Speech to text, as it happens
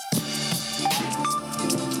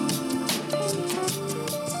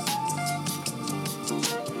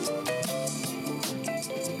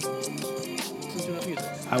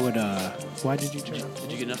I would. Why did you turn? Did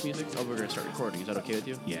you get enough music? Oh, we're going to start recording. Is that okay with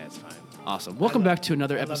you? Yeah, it's fine. Awesome. Welcome back to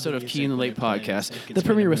another episode of Key in the Late podcast, the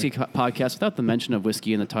premier whiskey podcast without the mention of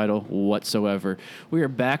whiskey in the title whatsoever. We are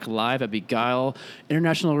back live at Beguile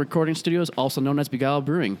International Recording Studios, also known as Beguile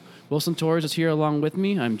Brewing. Wilson Torres is here along with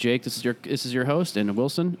me. I'm Jake. This is your host. And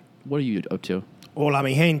Wilson, what are you up to? Hola,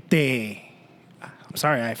 mi gente. I'm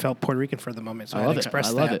sorry, I felt Puerto Rican for the moment, so I had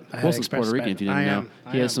expressed that. I love it. Wilson's Puerto Rican, if you didn't know.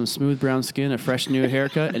 He has some smooth brown skin, a fresh new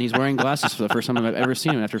haircut, and he's wearing glasses for the first time I've ever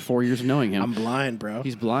seen him after 4 years of knowing him. I'm blind, bro.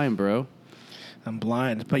 He's blind, bro. I'm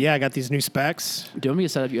blind. But yeah, I got these new specs. Do you want me to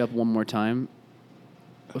set you up one more time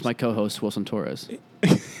with my co-host, Wilson Torres?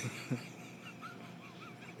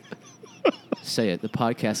 Say it. The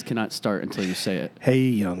podcast cannot start until you say it. Hey,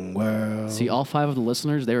 young world. See, all 5 of the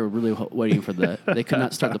listeners, they were really waiting for that. They could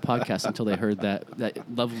not start the podcast until they heard that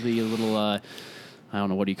lovely little, I don't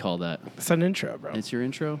know, what do you call that? It's an intro, bro. It's your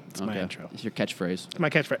intro? It's my intro. It's your catchphrase. It's my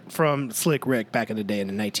catchphrase from Slick Rick back in the day in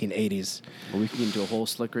the 1980s. Well, we can get into a whole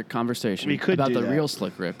Slick Rick conversation. We could about do the that. real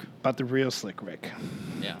Slick Rick. About the real Slick Rick.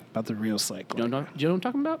 Yeah. About the real Slick Rick. Do you know what I'm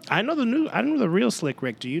talking about? I know the real Slick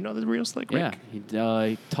Rick. Do you know the real Slick Rick? Yeah.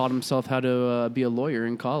 He taught himself how to be a lawyer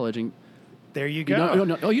in college. And there you go. You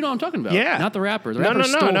know what I'm talking about. Yeah. Not the rapper. The rapper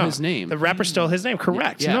stole his name. The rapper stole his name.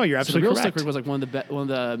 Correct. Yeah. No, you're absolutely so the real correct. Slick Rick was like one of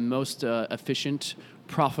the most efficient,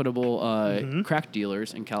 profitable crack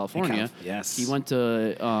dealers in California. Yes. He went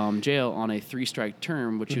to jail on a 3-strike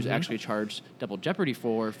term, which he was actually charged double jeopardy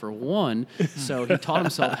for one. So he taught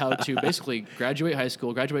himself how to basically graduate high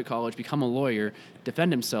school, graduate college, become a lawyer,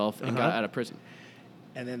 defend himself, and got out of prison.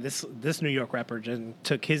 And then this New York rapper just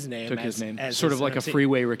took his name. As sort his of like MC. a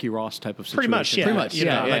freeway Ricky Ross type of situation. Pretty much, yeah. Pretty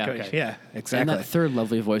much, Yeah, exactly. And that third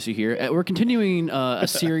lovely voice you hear. We're continuing a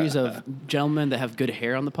series of gentlemen that have good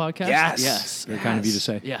hair on the podcast. Yes. Very kind of you to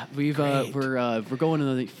say. Yeah, we're going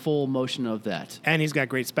into the full motion of that. And he's got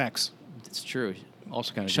great specs. It's true.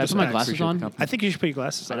 Also kind of. Should I put my glasses on? I think you should put your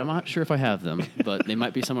glasses But I'm on. not sure if I have them, but they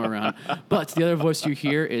might be somewhere around. But the other voice you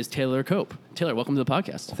hear is Taylor Cope. Taylor, welcome to the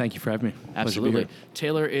podcast. Thank you for having me. Absolutely.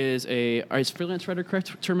 Taylor is is freelance writer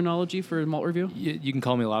correct terminology for Malt Review? You can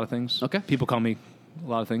call me a lot of things. Okay. People call me a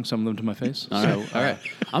lot of things. Some of them to my face. All right.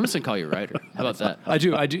 I'm just gonna call you a writer. How about that? I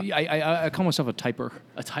do. I call myself a typer.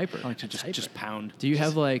 A typer. I like to just pound. Do you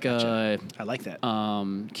have like I like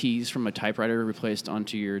that. keys from a typewriter replaced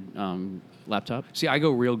onto your laptop? See, I go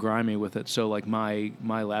real grimy with it. So like my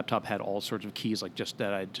laptop had all sorts of keys, like just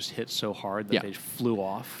that I just hit so hard that they flew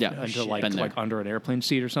off into like under an airplane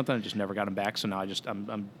seat or something. I just never got them back. So now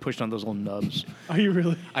I'm pushing on those little nubs. Are you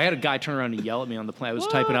really? I had a guy turn around and yell at me on the plane. I was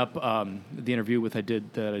typing up the interview I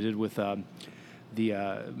did with the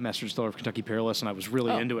Master Distiller of Kentucky Peerless, and I was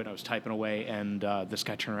really into it. And I was typing away, and this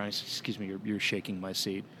guy turned around and said, "Excuse me, you're shaking my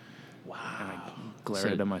seat." Wow. And I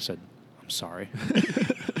glared at him. I said, "I'm sorry."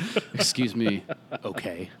 Excuse me.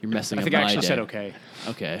 Okay. You're messing I up think my I actually day. said okay.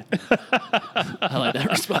 Okay. I like that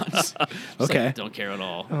response. Okay. Like, don't care at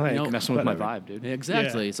all. Like, Messing with my whatever. vibe, dude.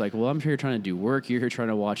 Exactly. Yeah. It's like, well, I'm here trying to do work. You're here trying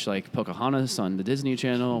to watch like Pocahontas on the Disney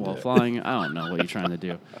Channel while flying. I don't know what you're trying to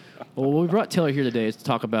do. Well, we brought Taylor here today is to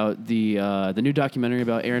talk about the new documentary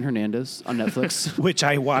about Aaron Hernandez on Netflix. Which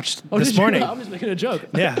I watched Oh, this did you? morning. I'm just making a joke.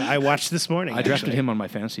 Yeah, I watched this morning. I drafted actually. him on my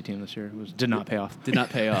fantasy team this year. Did not pay off. Did not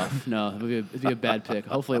pay off. No, it'd be a bad pick.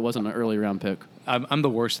 Hopefully, it wasn't an early round pick. I'm the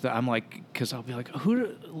worst. I'm like, because I'll be like,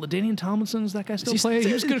 LaDainian Tomlinson, is that guy still Is he playing? still-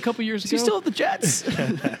 He was good a couple years ago. Is he still at the Jets?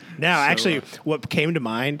 Now, actually, what came to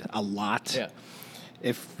mind a lot, Yeah.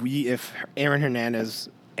 if Aaron Hernandez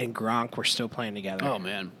and Gronk were still playing together. Oh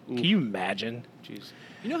man. Can you imagine? Jeez.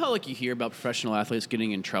 You know how like you hear about professional athletes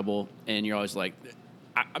getting in trouble, and you're always like,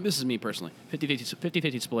 this is me personally,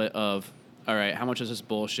 50-50 split of, all right, how much is this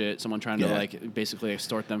bullshit? Someone trying to like basically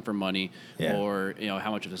extort them for money, or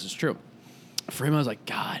how much of this is true? For him, I was like,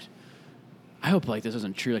 God, I hope like this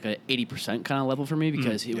isn't true, like an 80% kind of level for me,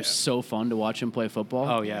 because it was so fun to watch him play football.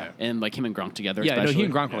 Oh, yeah. And like him and Gronk together. Yeah, no, especially. he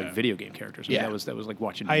and Gronk were like video game characters. I mean, Yeah. that was like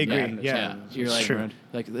watching. I agree. Madden. Yeah. You're It's like, true.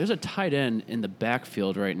 like there's a tight end in the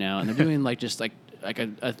backfield right now, and they're doing like just like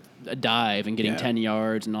a dive and getting 10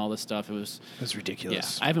 yards and all this stuff. It was That's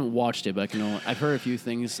ridiculous. I haven't watched it, but I've heard a few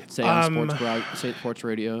things say on sports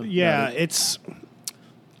radio. Yeah, about it.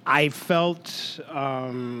 I felt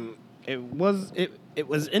it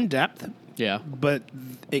was in depth, Yeah. but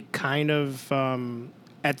it kind of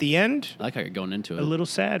at the end I like how you're going into it. a little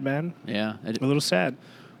sad, man. Yeah. A little sad.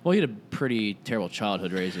 Well, he had a pretty terrible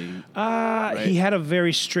childhood raising. He had a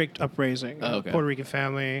very strict upraising. Oh, okay. Puerto Rican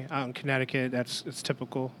family out in Connecticut. It's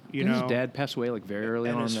typical, you Didn't know. his dad passed away like very early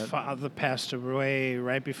and on. his father passed away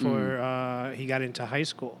right before he got into high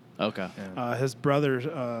school. Okay. His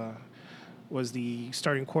brother was the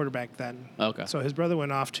starting quarterback then. Okay. So his brother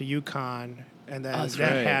went off to UConn, and then That's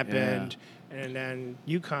that right, happened, and then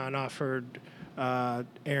UConn offered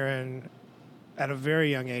Aaron at a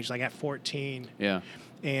very young age, like at 14. Yeah.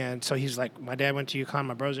 And so he's like, my dad went to UConn,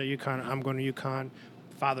 my brother's at UConn, I'm going to UConn.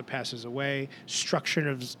 Father passes away.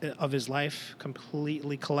 Structure of his life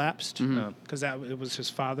completely collapsed because it was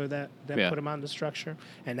his father that put him on the structure,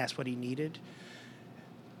 and that's what he needed.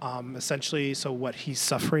 Essentially, so what he's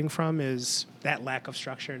suffering from is that lack of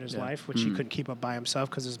structure in his life, which he couldn't keep up by himself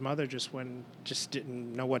because his mother just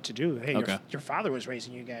didn't know what to do. Hey, your father was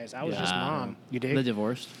raising you guys. I was just mom. You dig? They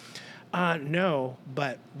divorced? No,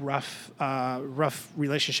 but rough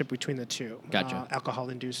relationship between the two. Gotcha. Alcohol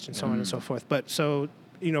induced and so on and so forth. But so,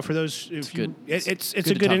 for those, it's good. It's good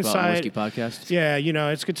a good talk insight. About on Whiskey Podcast. Yeah,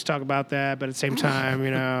 it's good to talk about that, but at the same time,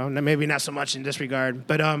 maybe not so much in this regard.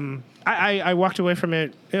 But I walked away from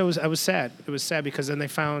it. I was sad. It was sad because then they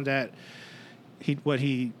found that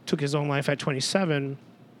he took his own life at 27,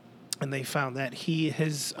 and they found that Was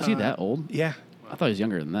he that old? Yeah. I thought he was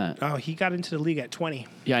younger than that. Oh, he got into the league at 20.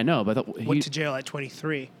 Yeah, I know, but I thought Went to jail at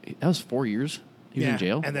 23. That was 4 years. He was in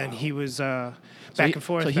jail, and then he was back and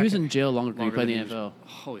forth. So he was in jail longer than he played in the NFL.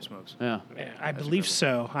 Holy smokes! Yeah, I believe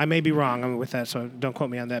so. I may be wrong with that, so don't quote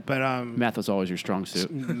me on that. But math was always your strong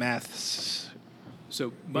suit. Maths.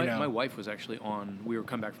 So my wife was actually we were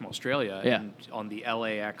coming back from Australia, and on the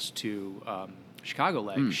LAX to Chicago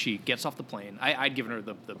leg, she gets off the plane. I'd given her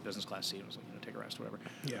the business class seat. I was like, take a rest, whatever.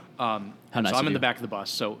 Yeah. How nice so I'm in you. the back of the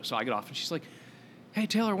bus. So I get off, and she's like, "Hey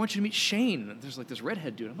Taylor, I want you to meet Shane." And there's like this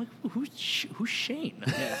redhead dude. I'm like, "Who's Shane?"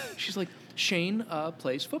 Yeah. She's like, "Shane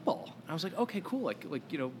plays football." And I was like, "Okay, cool. Like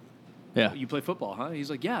Yeah. you play football, huh?" He's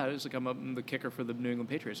like, "Yeah." It's like I'm the kicker for the New England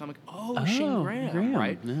Patriots. I'm like, "Oh, Shane Graham,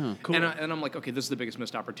 right?" Yeah. Cool. And I'm like, "Okay, this is the biggest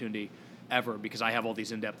missed opportunity ever because I have all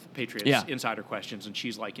these in-depth Patriots insider questions." And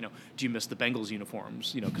she's like, "Do you miss the Bengals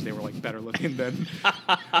uniforms? Because they were like better looking than."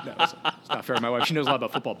 No, it's not fair. My wife, she knows a lot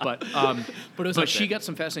about football, but she got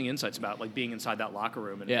some fascinating insights about like being inside that locker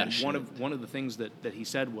room. And one of the things that he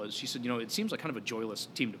said was, she said, it seems like kind of a joyless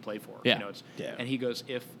team to play for. Yeah. And he goes,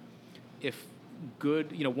 if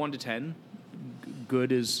good, 1 to 10.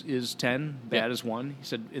 Good is 10, bad is 1. He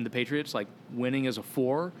said in the Patriots, like winning is a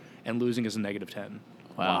 4 and losing is a -10.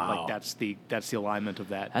 Wow. Like that's the alignment of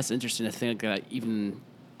that. That's interesting to think that even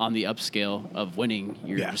on the upscale of winning,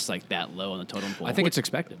 you're just like that low on the totem pole. I think it's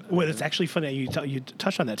expected. Well, it's actually funny that you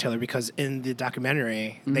touched on that, Taylor, because in the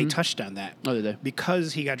documentary they touched on that. Oh, did they?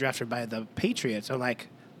 Because he got drafted by the Patriots, I'm like,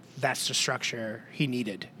 that's the structure he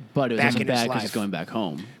needed. But it was back also in his bad because life. he's going back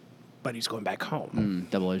home. But he's going back home.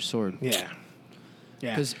 Double-edged sword. Yeah.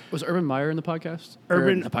 Yeah. Because was Urban Meyer in the podcast?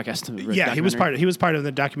 Urban- the podcast. Yeah, he was part of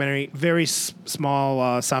the documentary. Very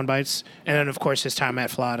small sound bites, and then of course his time at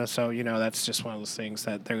Florida. So that's just one of those things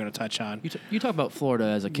that they're going to touch on. You talk about Florida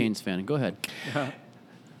as a Canes fan. Go ahead.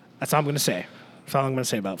 That's all I'm going to say. That's all I'm going to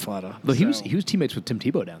say about Florida. But he was teammates with Tim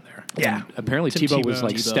Tebow down there. Yeah. And apparently Tim Tebow was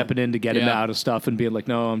like Tebow. stepping in to get him Yeah. out of stuff and being like,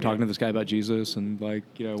 "No, I'm talking to this guy about Jesus," and like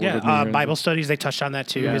we're with me Yeah, here. Bible studies, they touched on that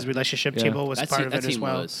too. Yeah. His relationship, Yeah. Tebow was That part team, of that it as team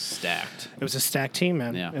well. was stacked. It was a stacked team,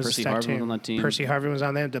 man. Yeah, It was a Percy stacked Harvin was on that team. Percy Harvin was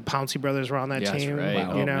on there. The Pouncey brothers were on that Yeah, that's team. right.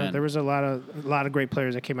 Wow. Oh, man. There was a lot of great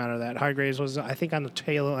players that came out of that. Hargraves was, I think, on the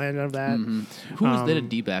tail end of that. Who was they had a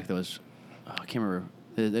D-back that was? I can't remember.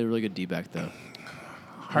 They had a really good D-back though.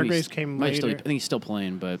 Hargraves came later. I think he's still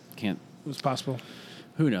playing, but can't. It was possible.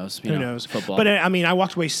 Who knows? Who knows? Football. But I mean, I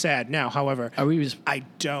walked away sad. Now, however, Are we just I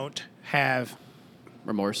don't have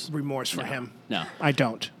remorse? remorse for him. No. I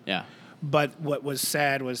don't. Yeah. But what was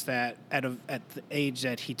sad was that at the age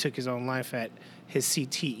that he took his own life at, his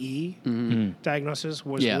CTE diagnosis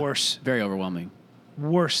was worse Very overwhelming.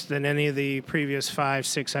 than any of the previous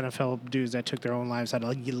 5-6 NFL dudes that took their own lives at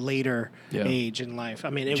a later age in life. I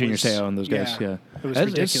mean, it Junior was Seau and those guys. Yeah, It was It's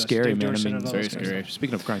ridiculous. scary, Dave man. I Duerson mean, and all very those guys. scary.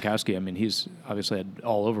 Speaking of Gronkowski, I mean, he's obviously had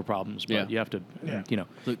all over problems, but Yeah. you have to,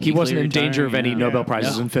 Look, he Keith wasn't Lee in danger of retiring, any yeah. Nobel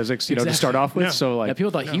Prizes No. in physics, to Exactly. start off with. Yeah. So like, Yeah,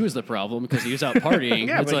 people thought he was the problem because he was out partying.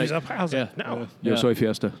 Yeah, It's but like, he's up. I was like, no. Yo Yeah. soy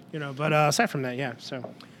fiesta. But aside from that, yeah.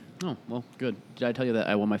 So Oh, well, good. Did I tell you that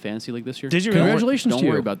I won my fantasy league this year? Did you really? Congratulations Don't to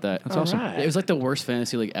worry you. about that. That's awesome. right. It was like the worst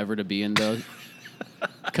fantasy league ever to be in, though.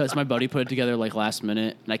 Because my buddy put it together like last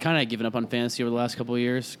minute, and I kind of had given up on fantasy over the last couple of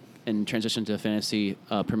years and transitioned to fantasy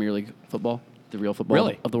Premier League football, the real football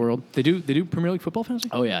Really? of the world. They do Premier League football fantasy?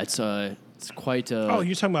 Oh yeah, it's quite. you're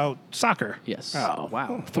talking about soccer? Yes. Oh,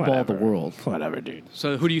 wow. Football of the world. Whatever, dude.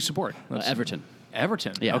 So who do you support? Everton.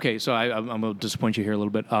 Everton. Yeah. Okay, so I'm going to disappoint you here a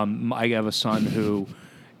little bit. I have a son who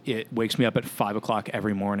it wakes me up at 5 o'clock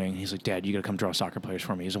every morning. He's like, Dad, you got to come draw soccer players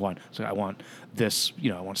for me. He's like, so I want this,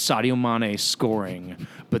 I want Sadio Mane scoring,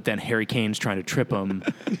 but then Harry Kane's trying to trip him,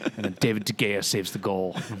 and then David De Gea saves the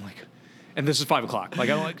goal. And I'm like, and this is 5 o'clock. Like,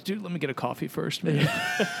 I'm like, dude, let me get a coffee first, man.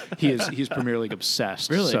 He's Premier League obsessed.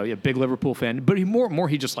 Really? So, yeah, big Liverpool fan. But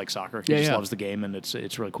he just likes soccer. He Yeah, just yeah. loves the game, and it's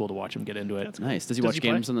really cool to watch him get into it. That's nice. Does he Does watch he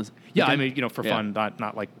play? games on this? Yeah, I mean, for Yeah. fun,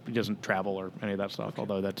 not like he doesn't travel or any of that stuff,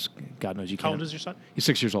 although that's, God knows you can't. How old is your son? He's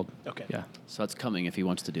 6 years old. Okay. Yeah. So that's coming if he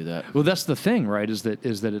wants to do that. Well, that's the thing, right? Is that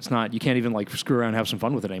it's not, you can't even like screw around and have some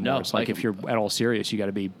fun with it anymore. No, It's like like- if you're at all serious, you got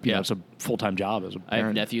to be, Yeah. it's a full-time job as a I have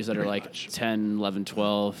parent. nephews that are like much. 10, 11,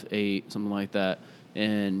 12, 8, something like that.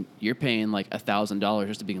 And you're paying like $1,000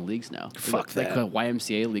 just to be in leagues now. Fuck like, that.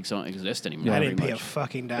 YMCA leagues don't exist anymore. Yeah. I very didn't pay a much.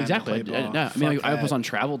 fucking dime Exactly. to play ball. No, I mean, Fuck I was that. on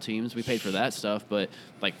travel teams. We paid for that stuff, but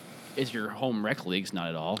like, is your home rec leagues not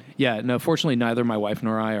at all? Yeah, no, fortunately, neither my wife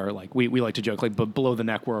nor I are like, we like to joke, like, but below the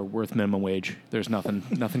neck, we're worth minimum wage. There's nothing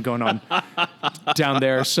going on down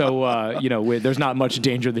there. So, there's not much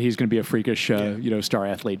danger that he's going to be a freakish, star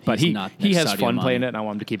athlete. But He's he not has Sadio fun Mane. playing it, and I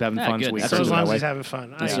want him to keep having Yeah, fun. good. So we That's So encourage as it long that as way. he's having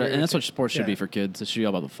fun. I agree. And that's what sports should Yeah. be for kids. It should be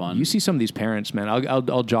all about the fun. You see some of these parents, man.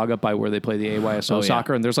 I'll jog up by where they play the AYSO Oh, yeah.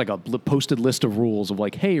 soccer, and there's like a posted list of rules of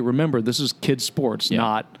like, hey, remember this is kids sports, Yeah.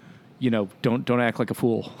 not, don't act like a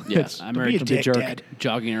fool. Yeah, It's- I Don't be remember a dick, jerk. Dad.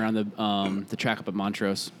 jogging around the track up at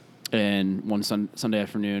Montrose, and one Sunday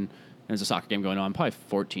afternoon, there's a soccer game going on. Probably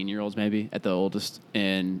 14-year-olds maybe at the oldest,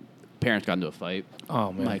 and parents got into a fight. Oh,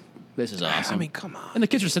 I'm man. like, this is awesome. I mean, come on. And the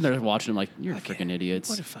kids are sitting there watching them like, you're freaking idiots.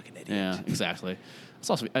 What a fucking idiot. Yeah, exactly.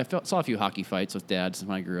 I saw a few hockey fights with dads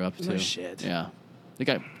when I grew up too. No shit. Yeah, they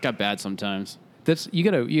got bad sometimes. That's you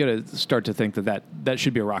gotta start to think that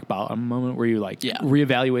should be a rock bottom moment where you like Yeah.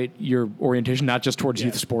 reevaluate your orientation, not just towards Yeah.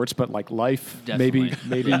 youth sports, but like life. Definitely.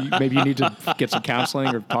 Maybe you need to get some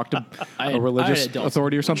counseling or talk to I a had religious adults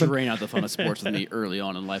authority or something. Drain out the fun of sports with me early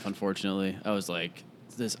on in life. Unfortunately, I was like,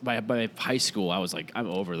 this by high school, I was like, I'm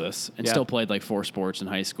over this, and Yeah. still played like 4 sports in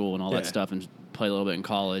high school and all that Yeah. stuff, and played a little bit in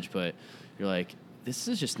college. But you're like, this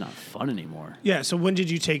is just not fun anymore. Yeah. So when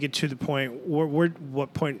did you take it to the point?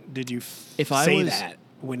 What point did you If I say was- that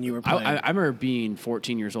when you were I playing? remember being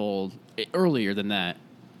 14 years old, earlier than that,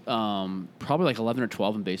 probably like 11 or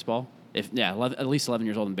 12 in baseball. At least 11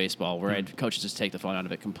 years old in baseball, where I had coaches just take the fun out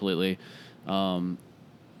of it completely.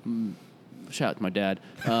 Shout out to my dad.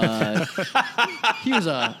 He was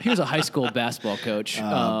a high school basketball coach.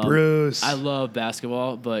 Bruce. I love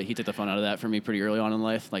basketball, but he took the fun out of that for me pretty early on in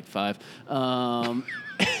life, like 5.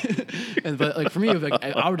 But like for me, like,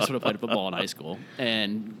 I would just would have played football in high school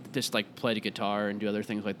and just like played a guitar and do other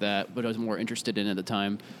things like that. But I was more interested in it at the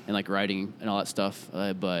time and like writing and all that stuff.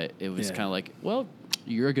 But it was Yeah. kind of like, well,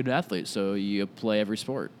 you're a good athlete, so you play every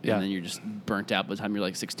sport, Yeah. and then you're just burnt out by the time you're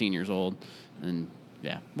like 16 years old, and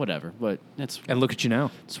yeah, whatever. But that's And look at you now.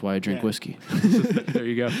 why I drink Yeah. whiskey. There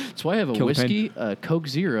you go. That's why I have a Kill the pain. whiskey, a Coke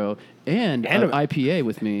Zero, and And an a- IPA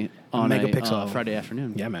with me on Megapixel. a Friday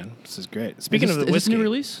afternoon. yeah, man. This is great. Speaking Is of the this whiskey, new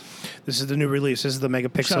release? this is the new release. This is the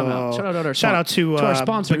Megapixel. Shout out to our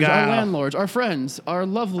sponsors, Beguile. our landlords, our friends, our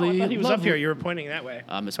lovely. I thought he was up lovely- here. You were pointing that way.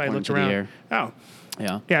 I'm just So I pointing looked to the around. air. Oh,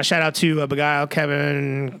 Yeah. yeah. Shout out to Beguile,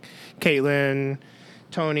 Kevin, Caitlin,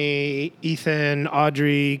 Tony, Ethan,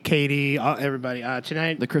 Audrey, Katie, everybody.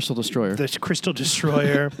 Tonight, The Crystal Destroyer. the Crystal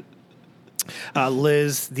Destroyer,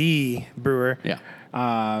 Liz, the brewer. Yeah.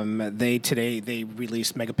 They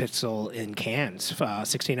released Megapixel in cans,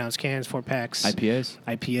 16-ounce cans, 4-packs. IPAs.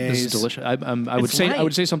 IPAs. This is delicious. I would It's say I light.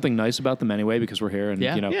 would say something nice about them anyway because we're here and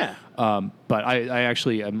Yeah. Yeah. But I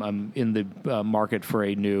actually I'm in the market for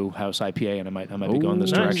a new house IPA and I might be going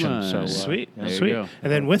this Ooh, direction. nice. So Sweet, There you sweet. go.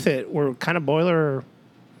 And then with it, we're kind of boiler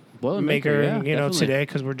maker, yeah, definitely. today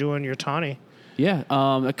because we're doing your tawny. Yeah.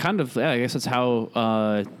 I guess that's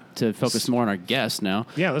how to focus more on our guests now.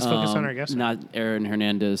 Yeah, let's focus on our guests. Not Aaron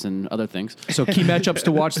Hernandez and other things. So key matchups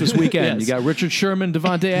to watch this weekend. Yes. You got Richard Sherman,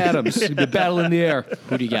 Devontae Adams. The battle in the air.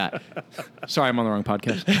 Who do you got? Sorry, I'm on the wrong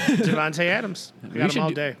podcast. Devontae Adams. We got him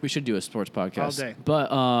all day. We should do a sports podcast All day.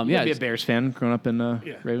 But Yeah, yeah. be a Bears fan growing up in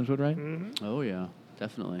Yeah. Ravenswood, right? Oh yeah,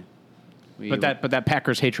 definitely. But that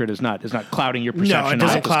Packers hatred is not clouding your No, perception. it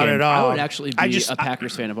doesn't of this cloud game. at all. I would actually I be just- a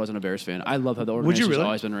Packers fan if I wasn't a Bears fan. I love how the you organization's really?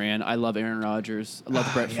 always been ran. I love Aaron Rodgers. I love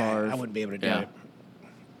Brett Yeah, Favre. I wouldn't be able to do Yeah.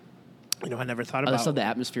 it. I never thought I about just love the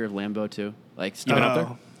atmosphere of Lambeau too. Like, You been up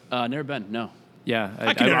Oh. there? Never been. No. Yeah,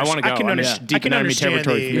 I can I want to go. I can I'm understand- just deep I can in enemy understand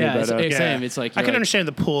territory the- for me, Yeah, but, it's- Same. It's like I you're can like- understand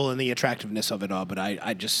the pull and the attractiveness of it all, but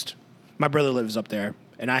I just my brother lives up there,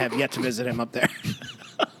 and I have yet to visit him up there.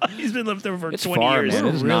 He's been lived there for It's 20 far, years. man. We're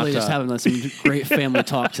It is really not, just having some great family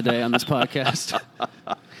talk today on this podcast.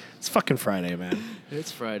 It's fucking Friday, man.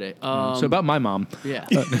 It's Friday. So about my mom. Yeah,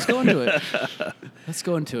 let's go into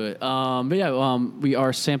it. But yeah, we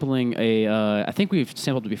are sampling I think we've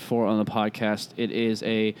sampled it before on the podcast. It is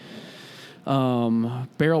a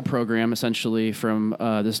barrel program, essentially, from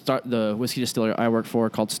the whiskey distillery I work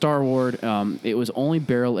for called Starward. It was only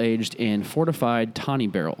barrel aged in fortified tawny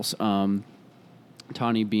barrels.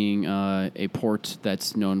 Tawny being a port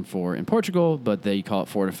that's known for in Portugal, but they call it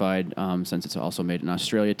fortified since it's also made in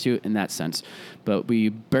Australia too, in that sense. But we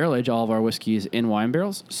barrel age all of our whiskeys in wine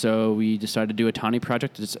barrels, so we decided to do a Tawny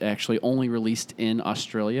project that's actually only released in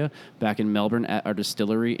Australia, back in Melbourne at our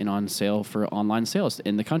distillery and on sale for online sales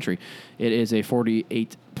in the country. It is a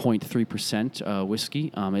 48.3%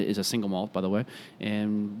 whiskey. It is a single malt, by the way,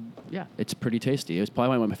 and yeah, it's pretty tasty. It was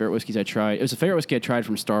probably one of my favorite whiskeys I tried. It was the favorite whiskey I tried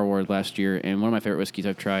from Starward last year, and one of my favorite whiskeys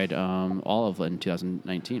I've tried all of in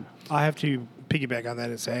 2019. I have to piggyback on that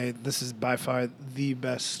and say this is by far the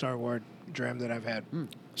best Starward dram that I've had.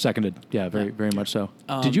 Seconded. Yeah, very much so.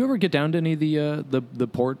 Did you ever get down to any of the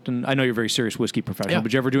port? And I know you're a very serious whiskey professional, Yeah. but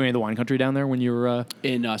did you ever do any of the wine country down there when you were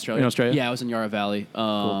In Australia? In Australia? Yeah, I was in Yarra Valley.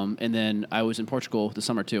 Cool. And then I was in Portugal this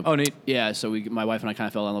summer, too. Oh, neat. Yeah, so my wife and I kind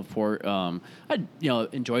of fell in love with port. I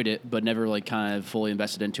enjoyed it, but never like kind of fully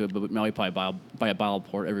invested into it. But now we probably buy a bottle of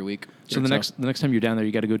port every week. So the next time you're down there,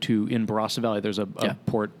 you got to go to in Barossa Valley. There's a Yeah.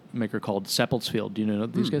 port maker called Seppeltsfield. Do you know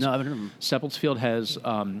these guys? No, I haven't heard of them. Seppeltsfield has.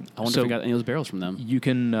 I wonder if we got any of those barrels from them. You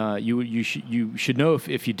can you should know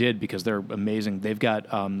if you did, because they're amazing. They've got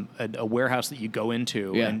a warehouse that you go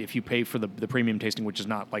into, Yeah. and if you pay for the premium tasting, which is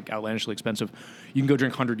not like outlandishly expensive, you can go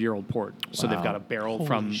drink 100-year-old port. So they've got a barrel Holy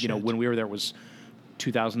from shit. when we were there it was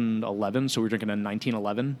 2011, so we were drinking a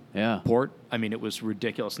 1911 port. I mean, it was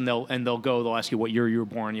ridiculous. And they'll ask you what year you were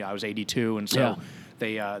born. Yeah, I was 82, and so. Yeah.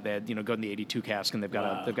 They had go in the 82 cask, and they've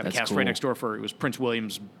got a That's cask cool. right next door for it was Prince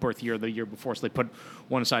William's birth year the year before, so they put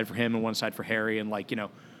one aside for him and one aside for Harry, and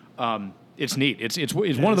it's neat. It's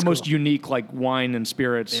one of the most unique like wine and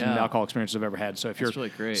spirits and Yeah. alcohol experiences I've ever had. So if That's you're really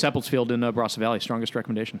great. Seppeltsfield in Barossa Valley, strongest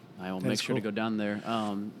recommendation. I will That's make sure to cool. go down there.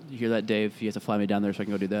 You hear that, Dave? You have to fly me down there so I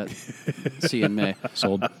can go do that. See you in May.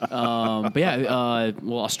 Sold. But yeah,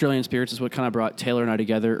 Australian Spirits is what kind of brought Taylor and I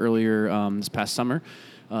together earlier this past summer.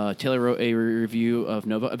 Taylor wrote a review of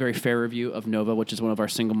Nova, a very fair review of Nova, which is one of our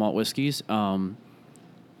single malt whiskeys.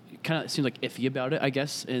 Kind of seemed like iffy about it, I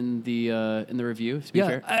guess, in the review. To be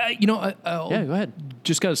fair, I'll yeah, go ahead.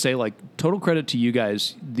 just got to say, like, total credit to you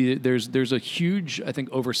guys. There's a huge, I think,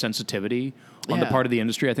 oversensitivity on the Yeah. part of the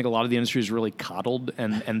industry. I think a lot of the industry is really coddled,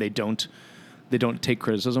 and they don't take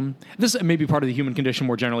criticism. This may be part of the human condition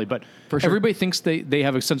more generally, but For sure. everybody thinks they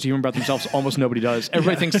have a sense of humor about themselves. Almost nobody does.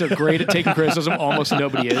 Everybody thinks they're great at taking criticism. Almost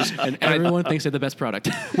nobody is. And everyone thinks they're the best product.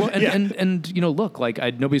 Well, and look, like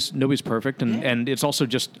nobody's perfect, and it's also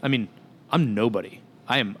just, I mean, I'm nobody.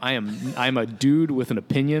 I'm a dude with an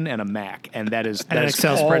opinion and a Mac, and that is And an is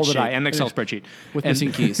Excel all spreadsheet. that an Excel spreadsheet With And-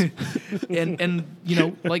 missing keys. and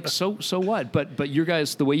like so what? But your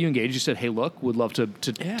guys, the way you engaged, you said, hey, look, would love to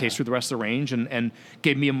Yeah. taste through the rest of the range, and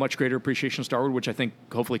gave me a much greater appreciation of Starward, which I think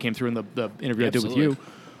hopefully came through in the interview I did with you.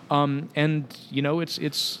 And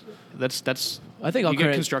that's I think I'll you get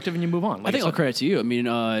credit- constructive and you move on. I think I'll credit to you. I mean,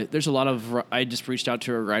 there's a lot of. I just reached out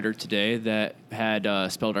to a writer today that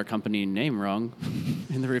had spelled our company name wrong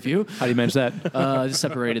in the review. How do you manage that? Just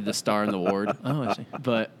separated the star and the ward. Oh, I see.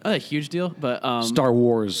 But a huge deal. But Star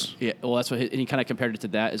Wars. yeah, well, that's what and he kind of compared it to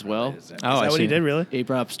that as well. Is that Oh, I what see. he did, really? He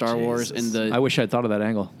brought up Star Wars and Jesus. the I wish I'd thought of that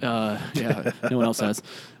angle. yeah, no one else has.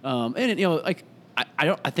 And like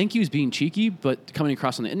I think he was being cheeky, but coming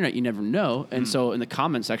across on the internet, you never know. And so in the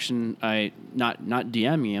comment section, I not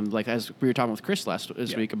DMing him, like as we were talking with Chris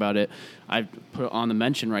this week about it, I put it on the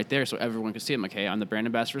mention right there so everyone could see it. I'm like, hey, I'm the brand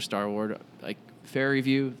ambassador for Starward. Like, fair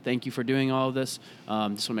review. Thank you for doing all of this. Just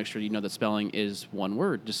want to make sure you know that spelling is one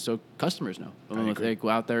word, just so customers know. If they go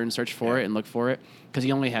out there and search for it and look for it. Because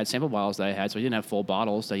he only had sample bottles that I had, so he didn't have full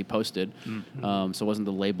bottles that he posted. So it wasn't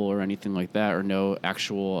the label or anything like that, or no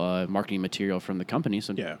actual marketing material from the company.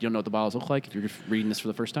 So you don't know what the bottles look like if you're just reading this for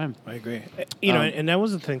the first time. I agree. And that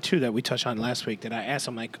was the thing, too, that we touched on last week that I asked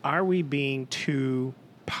him, like, are we being too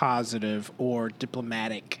positive or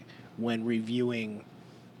diplomatic when reviewing,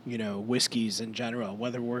 whiskeys in general,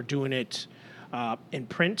 whether we're doing it in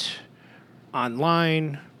print,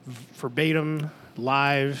 online, verbatim,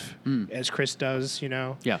 live, as Chris does,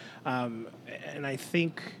 Yeah. And I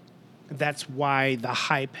think that's why the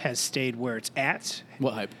hype has stayed where it's at.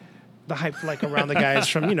 What hype? The hype, like, around the guys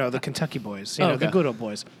from, the Kentucky boys, the okay. good old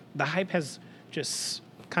boys. The hype has just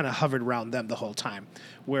kind of hovered around them the whole time,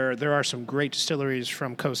 where there are some great distilleries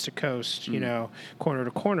from coast to coast, corner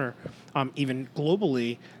to corner, even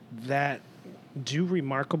globally, that do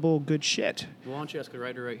remarkable good shit. Well, why don't you ask a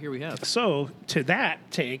writer right here? We have. So to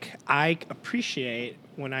that take, I appreciate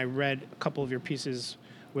when I read a couple of your pieces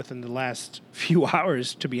within the last few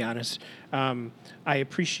hours, to be honest, I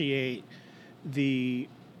appreciate the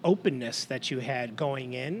openness that you had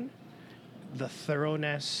going in, the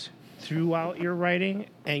thoroughness throughout your writing,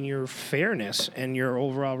 and your fairness and your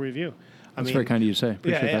overall review. That's very kind of you to say.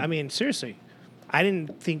 Appreciate Yeah, that. I mean, seriously. I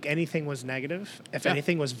didn't think anything was negative. If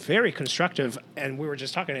anything was very constructive, and we were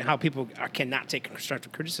just talking about how people cannot take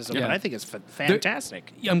constructive criticism, Yeah. but I think it's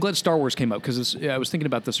fantastic. Yeah, I'm glad Star Wars came up because I was thinking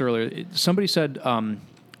about this earlier. Somebody said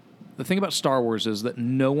the thing about Star Wars is that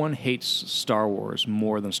no one hates Star Wars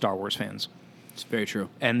more than Star Wars fans. It's very true.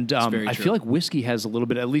 And very I true. feel like whiskey has a little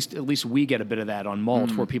bit. At least we get a bit of that on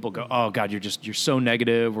malt, where people go, "Oh God, you're so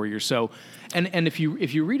negative," or "You're so." And if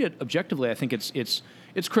you read it objectively, I think it's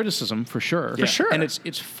criticism for sure. For sure. And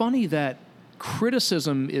it's funny that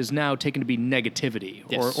criticism is now taken to be negativity,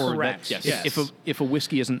 Yes. or Correct. that Yes. if a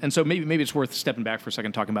whiskey isn't. And so maybe it's worth stepping back for a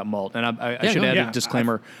second talking about malt. And I should go add ahead. a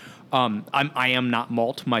disclaimer. I am not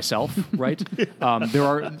malt myself, right? There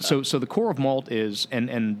are so the core of malt is,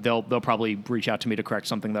 and they'll probably reach out to me to correct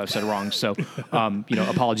something that I said wrong. So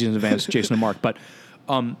apologies in advance, Jason and Mark. But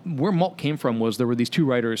where malt came from was there were these two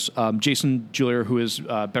writers, Jason Julier, who is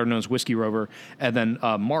better known as Whiskey Rover, and then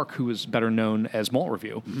Mark, who is better known as Malt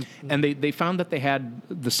Review. And they found that they had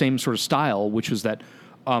the same sort of style, which was that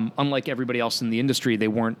unlike everybody else in the industry, they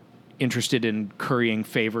weren't interested in currying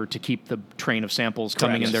favor to keep the train of samples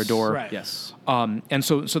coming in their door. Right. Yes. And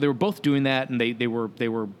so they were both doing that, and they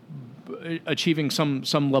were achieving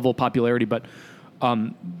some level of popularity, but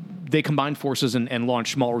they combined forces and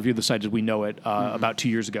launched Malt Review, the site as we know it, about 2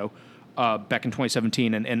 years ago, back in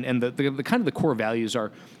 2017. And the kind of the core values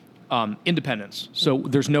are independence. So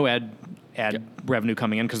there's no ad revenue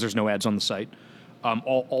coming in because there's no ads on the site.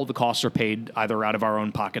 All the costs are paid either out of our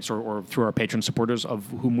own pockets or through our patron supporters, of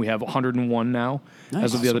whom we have 101 now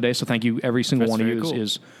as of the other day. So thank you, every single That's one of very you cool.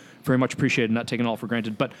 is very much appreciated, not taken all for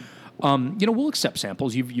granted. But we'll accept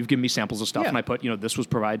samples. You've given me samples of stuff, Yeah. and I put this was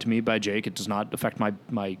provided to me by Jake. It does not affect my And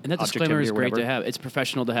that disclaimer objectivity is or great whatever. to have. It's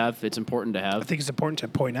professional to have. It's important to have. I think it's important to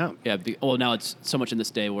point out. Yeah. Now it's so much in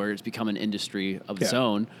this day where it's become an industry of its Yeah.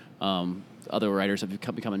 own. Other writers have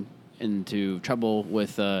become into trouble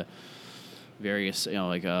with various,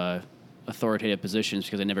 authoritative positions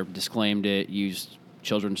because they never disclaimed it, used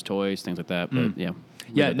children's toys, things like that. But Yeah,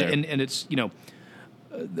 leave it there. and it's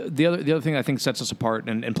the other thing I think sets us apart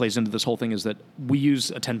and plays into this whole thing is that we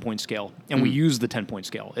use a 10-point scale, and we use the 10-point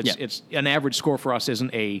scale. It's an average score for us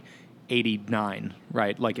isn't a 89,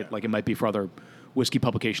 right? Like it might be for other whiskey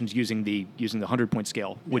publications using the 100-point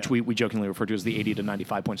scale, which we jokingly refer to as the 80 to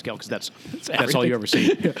 95-point scale because that's all you ever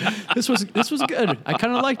see. This was good. I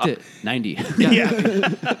kind of liked it. 90.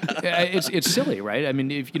 It's silly, right? I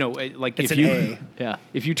mean, if It's if an you A. Yeah.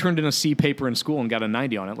 if you turned in a C paper in school and got a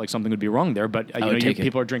 90 on it, like something would be wrong there. But would take it.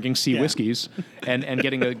 people are drinking C whiskeys and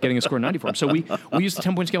getting a score of 90 for them. So we use the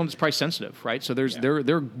 10-point scale and it's price sensitive, right? So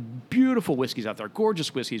there are beautiful whiskeys out there,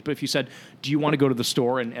 gorgeous whiskeys. But if you said, do you want to go to the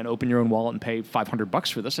store and open your own wallet and pay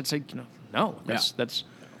 $500 for this? I'd say, no. That's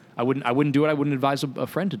I wouldn't do it. I wouldn't advise a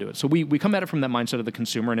friend to do it. So we come at it from that mindset of the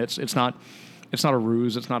consumer, and it's not a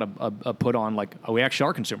ruse. It's not a put on. Like, we actually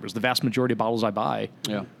are consumers. The vast majority of bottles I buy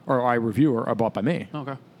or I review are bought by me.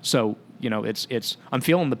 Okay. So it's I'm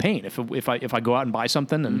feeling the pain. If I go out and buy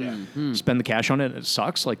something and spend the cash on it, and it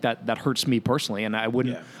sucks. Like that hurts me personally, and I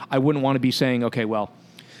wouldn't want to be saying, okay, well,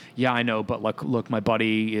 yeah, I know, but look, my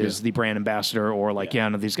buddy is the brand ambassador, or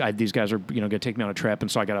no, these guys are going to take me on a trip,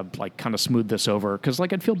 and so I got to kind of smooth this over because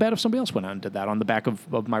I'd feel bad if somebody else went out and did that on the back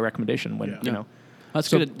of my recommendation when That's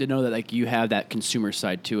good to know that you have that consumer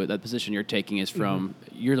side to it. That position you're taking is from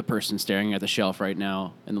you're the person staring at the shelf right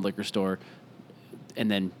now in the liquor store,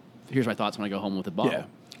 and then here's my thoughts when I go home with a bottle. Yeah.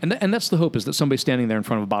 And that's the hope, is that somebody's standing there in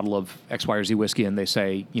front of a bottle of X, Y, or Z whiskey, and they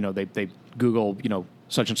say, they Google,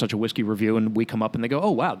 such and such a whiskey review, and we come up and they go, oh,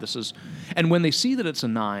 wow, this is... And when they see that it's a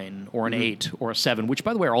 9 or an 8 or a 7, which,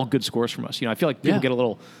 by the way, are all good scores from us. I feel like people get a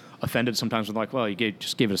little offended sometimes when they're like, well, you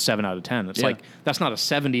just gave it a 7 out of 10. It's like, that's not a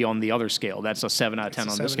 70 on the other scale. That's a 7 out of 10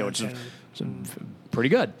 on this scale, which is pretty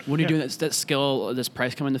good. When are you doing that scale, does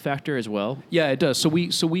price come into factor as well? Yeah, it does. So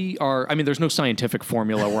we are. I mean, there's no scientific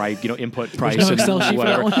formula where I input price no and Excel sheet for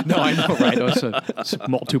that whatever. one? No, I know, right? It's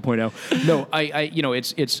Malt 2.0. No,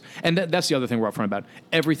 it's and that's the other thing we're upfront about.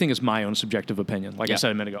 Everything is my own subjective opinion. Like I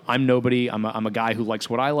said a minute ago, I'm nobody. I'm a guy who likes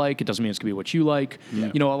what I like. It doesn't mean it's gonna be what you like.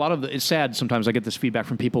 A lot of it's sad sometimes. I get this feedback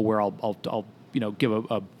from people where I'll give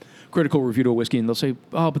a critical review to a whiskey, and they'll say,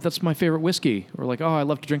 oh, but that's my favorite whiskey, or like, oh, I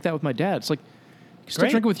love to drink that with my dad. It's like, Still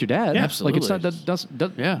Great. drink it with your dad. Yeah. Like it's not Absolutely. that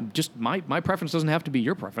doesn't Yeah. just my preference doesn't have to be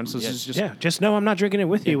your preference. This is just Yeah, just know I'm not drinking it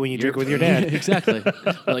with you when you drink it with your dad. exactly.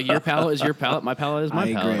 Like your palate is your palate, my palate is my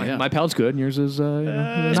I palate. agree. Yeah. my palate's good and yours is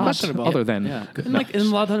it's not questionable. other than Yeah, and like and a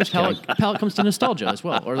lot of times palate comes to nostalgia as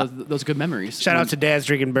well, or those good memories. Shout out to Dad's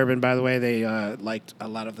Drinking Bourbon, by the way. They liked a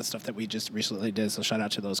lot of the stuff that we just recently did. So shout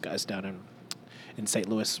out to those guys down in St.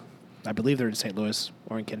 Louis. I believe they're in St. Louis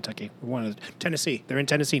or in Kentucky. One of Tennessee. They're in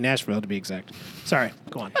Tennessee, Nashville to be exact. Sorry,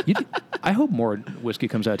 go on. I hope more whiskey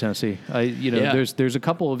comes out of Tennessee. Yeah. There's a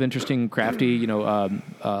couple of interesting crafty,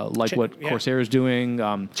 like what yeah. Corsair is doing.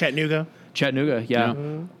 Chattanooga. Chattanooga, yeah.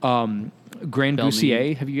 Grand Belmead.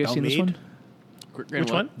 Goussier. Have you guys seen this Belmead. one?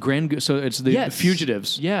 Which one? So it's the Yes.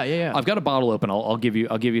 Fugitives. Yeah. I've got a bottle open. I'll give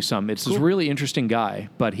you some. It's this really interesting guy,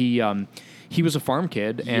 but he was a farm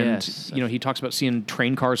kid, and Yes. he talks about seeing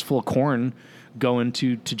train cars full of corn going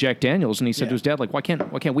to Jack Daniels, and he said Yeah. to his dad, like, why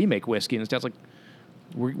can't we make whiskey? And his dad's like,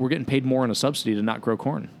 we're getting paid more in a subsidy to not grow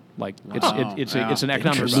corn. Like it's an economic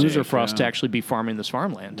Interesting. loser for us to Yeah. actually be farming this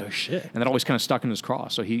farmland. No shit. And that always kind of stuck in his craw.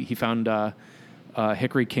 So he found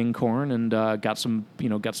Hickory King corn and got some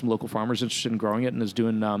local farmers interested in growing it, and is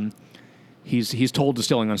doing. He's told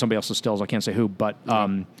distilling on somebody else's stills. I can't say who, but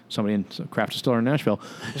somebody in a craft distiller in Nashville.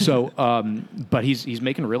 So, but he's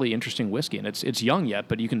making really interesting whiskey, and it's young yet,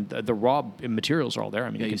 but you can the raw materials are all there. I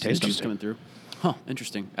mean, Yeah, you you can see taste the juice them. coming through. Huh,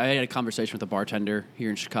 interesting. I had a conversation with a bartender here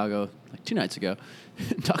in Chicago like 2 nights ago,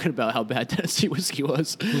 talking about how bad Tennessee whiskey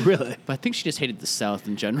was. Really? But I think she just hated the South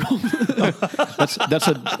in general. That's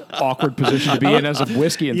an awkward position to be in as a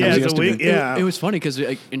whiskey enthusiast. Yeah. It was funny because,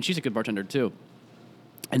 and she's a good bartender too,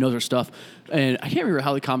 and knows her stuff. And I can't remember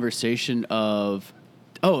how the conversation of,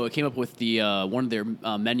 it came up with the one of their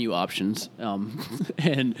menu options,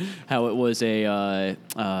 and how it was a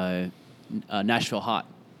Nashville hot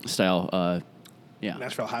style. Yeah.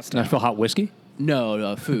 Nashville hot style. Nashville hot whiskey.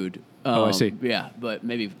 No, food. Oh, I see. Yeah, but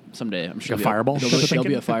maybe someday I'm sure Like a fireball? There'll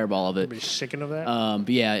be a fireball of it. Be sicking of that. But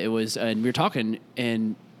yeah, it was, and we were talking,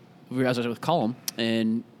 and I was with Colin,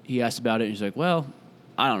 and he asked about it, and he's like, "Well,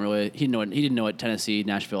 I don't really." He didn't know what Tennessee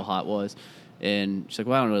Nashville hot was, and she's like,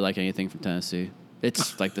 "Well, I don't really like anything from Tennessee.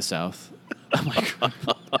 It's like the South." I'm like,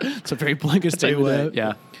 "It's a very blanket tell you statement." what.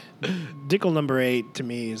 Yeah. Dickel number 8 to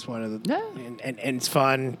me is one of the Yeah. and it's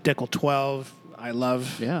fun. Dickel 12, I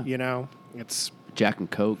love. Yeah. It's Jack and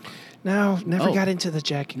Coke. never Oh. got into the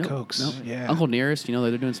Jack and No, Cokes. no. Yeah. Uncle Nearest,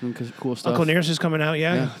 they're doing some cool stuff. Uncle Nearest is coming out.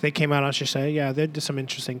 Yeah. Yeah. They came out, I should say. Yeah, they did some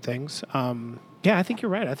interesting things. Yeah, I think you're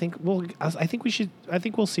right. I think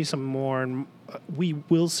we'll see some more, and we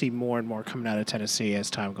will see more and more coming out of Tennessee as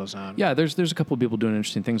time goes on. Yeah, there's a couple of people doing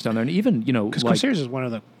interesting things down there, and even because like Corsair's is one of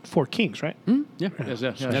the 4 kings, right? Yeah, yeah, they're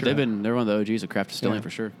sure. one of the OGs of craft distilling Yeah. for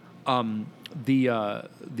sure. the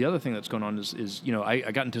other thing that's going on is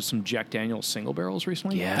I got into some Jack Daniel's single barrels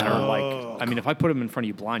recently. Yeah. that are Oh. like, I mean, if I put them in front of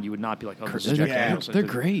you blind, you would not be like, oh, this is Jack Yeah. Daniel's. They're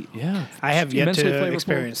great. Yeah. I have yet Immensely to flavorful.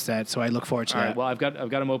 experience that, so I look forward to All that. right, well, I've got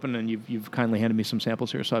them open, and you've kindly handed me some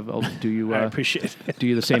samples here, so I'll do you. I appreciate it. Do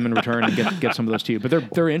you the same in return and get some of those to you.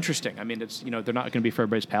 But they're interesting. I mean, it's they're not going to be for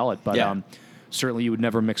everybody's palate, but Yeah. certainly you would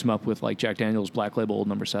never mix them up with like Jack Daniel's Black Label Old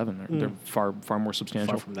Number 7. They're far more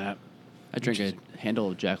substantial. Far from that. I drank a handle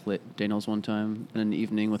of Jack Daniels one time in an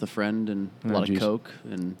evening with a friend and a lot geez. of Coke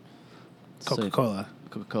and Coca-Cola.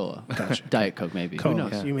 Coca-Cola. Diet Coke, maybe. Who Cola.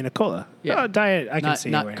 knows? You mean a cola? Yeah. Oh, diet. I can Not, see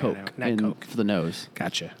not where Coke. Not and Coke. for the nose.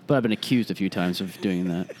 Gotcha. But I've been accused a few times of doing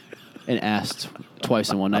that and asked twice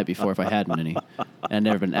in one night before if I had any. And I'd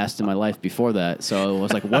never been asked in my life before that. So I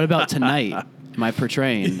was like, what about tonight? Am I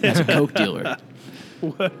portraying as a Coke dealer?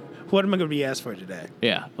 What am I going to be asked for today?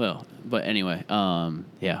 Yeah, well, but anyway,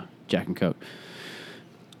 yeah, Jack and Coke.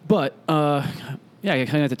 But, yeah, I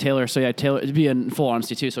kind of got to Taylor. So, yeah, Taylor, to be in full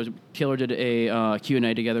honesty, too. So, Taylor did a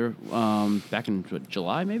Q&A together back in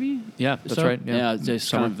July, maybe? Yeah, that's right. Yeah. Just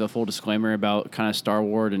Summer. kind of the full disclaimer about kind of Star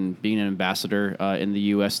Wars and being an ambassador in the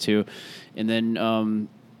U.S., too. And then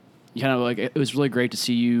kind of like it was really great to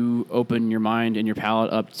see you open your mind and your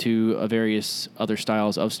palate up to various other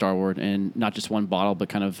styles of Star Wars and not just one bottle, but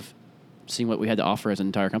kind of seeing what we had to offer as an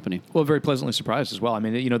entire company. Well, very pleasantly surprised as well. I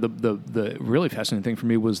mean, the really fascinating thing for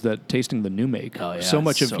me was that tasting the new make. Oh, yeah, so it's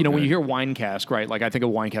much of so when good. you hear wine cask, right? Like I think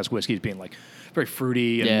of wine cask whiskey as being like very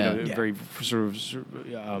fruity and Yeah. very sort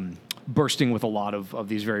of bursting with a lot of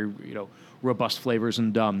these very robust flavors.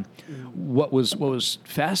 And what was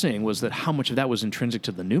fascinating was that how much of that was intrinsic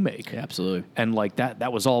to the new make. Yeah, absolutely. And like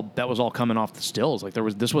that was all coming off the stills. Like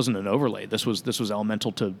this wasn't an overlay. This was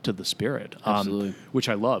elemental to the spirit. Absolutely. Which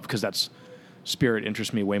I love because that's spirit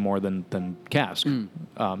interests me way more than cask.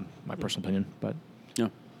 My personal opinion, but Yeah.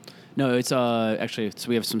 No, it's actually. So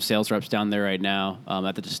we have some sales reps down there right now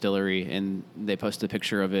at the distillery, and they posted a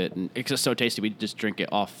picture of it, and it's just so tasty. We just drink it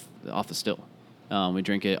off the still. We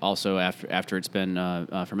drink it also after it's been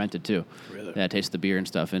fermented too. Really? Yeah, taste the beer and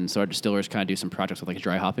stuff. And so our distillers kind of do some projects with like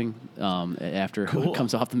dry hopping after it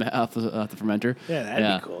comes off the fermenter. Yeah,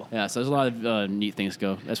 that'd be cool. Yeah, so there's a lot of neat things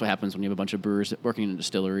go. That's what happens when you have a bunch of brewers working in a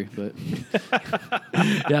distillery. But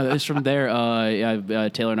yeah, it's from there.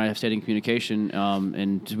 Taylor and I have stayed in communication,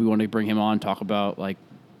 and we want to bring him on, talk about like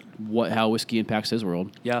how whiskey impacts his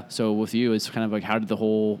world. Yeah. So with you, it's kind of like, how did the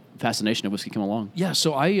whole fascination of whiskey come along? Yeah.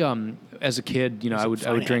 So I, as a kid, I would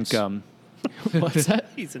drink. What's that?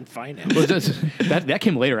 He's in finance. Well, that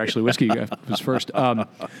came later, actually. Whiskey was first.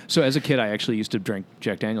 So as a kid, I actually used to drink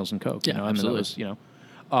Jack Daniels and Coke. Yeah, I mean, that was,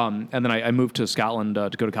 and then I moved to Scotland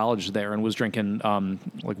to go to college there, and was drinking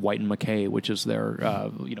like White and Mackay, which is their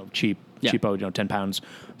cheapo, 10 pounds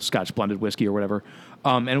Scotch blended whiskey or whatever.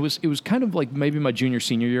 And it was kind of like maybe my junior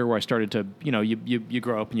senior year where I started to you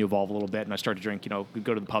grow up and you evolve a little bit, and I started to drink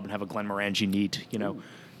go to the pub and have a Glenmorangie neat.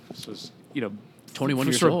 This was 21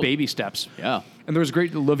 for years sort old. of baby steps. Yeah. And there was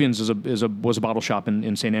great. Livian's was a bottle shop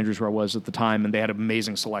in St. Andrews where I was at the time, and they had an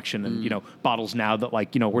amazing selection and bottles now that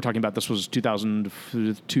we're talking about, this was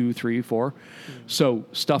 2002, 3, 4. So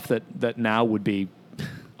stuff that now would be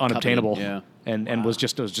unobtainable. Yeah. And was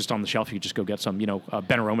just on the shelf. You could just go get some.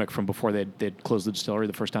 Benaromic from before they'd closed the distillery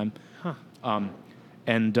the first time.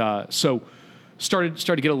 So started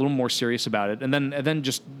to get a little more serious about it, and then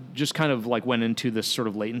just kind of like went into this sort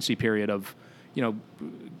of latency period of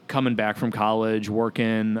coming back from college,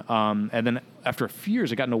 working, and then after a few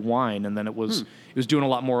years I got into wine, and then it was doing a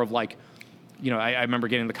lot more of like, I remember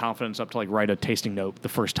getting the confidence up to like write a tasting note the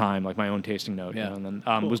first time, like my own tasting note. Yeah. And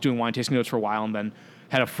then was doing wine tasting notes for a while, and then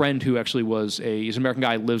had a friend who actually he's an American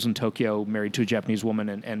guy, lives in Tokyo, married to a Japanese woman,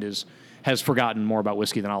 and has forgotten more about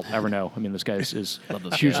whiskey than I'll ever know. I mean, this guy is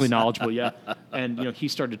hugely knowledgeable, yeah. And he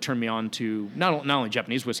started to turn me on to not only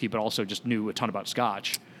Japanese whiskey, but also just knew a ton about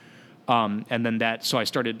Scotch. And then so I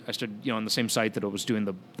started on the same site that I was doing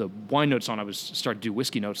the wine notes on. I started to do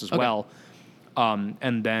whiskey notes as well.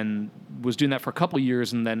 And then was doing that for a couple of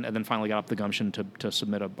years, and then finally got up the gumption to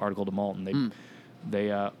submit an article to Malt, and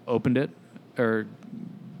they opened it, or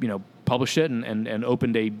published it, and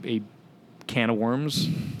opened a can of worms.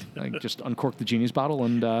 I just uncorked the genie's bottle,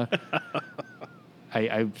 and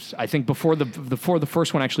I think before the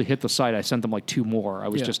first one actually hit the site, I sent them like 2 more. I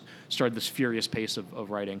was just started this furious pace of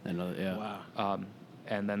writing. Wow.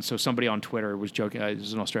 And then so somebody on Twitter was joking.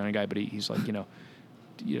 He's an Australian guy, but he's like,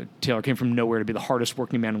 Taylor came from nowhere to be the hardest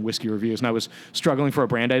working man in whiskey reviews, and I was struggling for a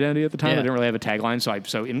brand identity at the time. Yeah. I didn't really have a tagline,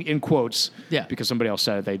 so in quotes, Yeah. because somebody else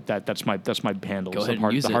said it, that's my handle. Go ahead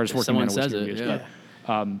and use the it hardest if working man in someone whiskey says it, reviews.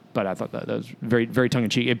 yeah. But I thought that was very, very tongue in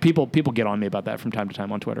cheek. People get on me about that from time to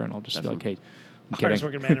time on Twitter, and I'll just be like, hey, I'm Hardest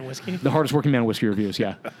kidding. working man in whiskey. The hardest working man in whiskey reviews,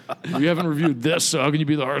 yeah. You haven't reviewed this, so how can you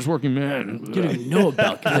be the hardest working man? You don't even know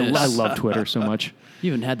about this. I love Twitter so much.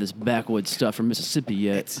 You haven't had this backwoods stuff from Mississippi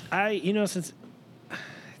yet. Since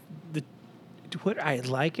the Twitter, I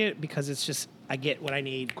like it because it's just I get what I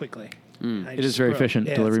need quickly. It is very efficient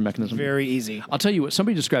delivery mechanism. Very easy. I'll tell you what.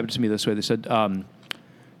 Somebody described it to me this way. They said,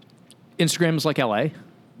 Instagram is like LA.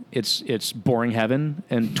 It's boring heaven,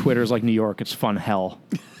 and Twitter is like New York. It's fun hell.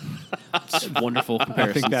 It's wonderful I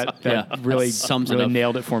comparison. think that really sums it really up.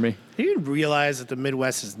 nailed it for me. You realize that the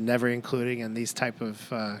Midwest is never including in these type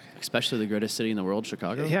of Especially the greatest city in the world,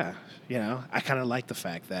 Chicago. yeah. I kind of like the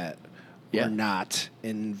fact that Yeah. we're not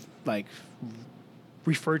in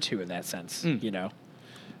referred to in that sense.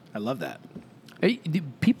 I love that.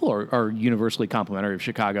 People are universally complimentary of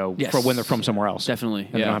Chicago Yes. for when they're from somewhere else. Definitely,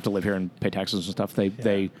 And they yeah. don't have to live here and pay taxes and stuff.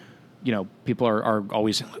 They people are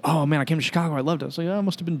always, oh man, I came to Chicago, I loved it. I was like, oh, it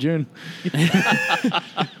must have been June.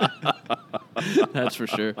 That's for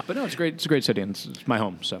sure. But no, it's great. It's a great city, and it's my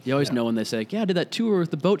home. So You always know when they say, yeah, I did that tour with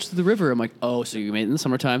the boats to the river. I'm like, oh, so you made it in the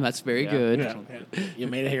summertime. That's very good. Yeah. You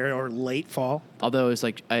made it here or late fall. Although it's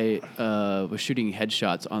like I was shooting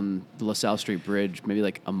headshots on the LaSalle Street Bridge maybe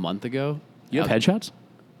like a month ago. You have headshots?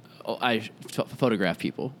 Oh, I photograph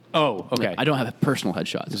people. Oh, okay. Like, I don't have personal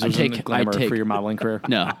headshots. This I wasn't take glamour for your modeling career.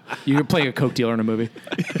 No. You were playing a coke dealer in a movie.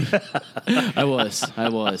 I was.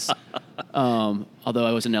 Although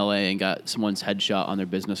I was in LA and got someone's headshot on their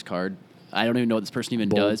business card. I don't even know what this person even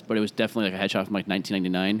Bold. does, but it was definitely like a headshot from like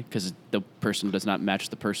 1999 because the person does not match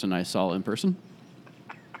the person I saw in person.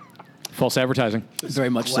 False advertising. Very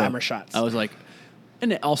much Glamour so. shots. I was like,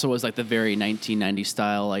 and it also was like the very 1990s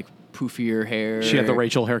style, like poofier hair. She had the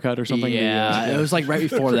Rachel haircut or something. Yeah, it was like right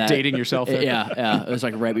before that. Dating yourself there. Yeah. It was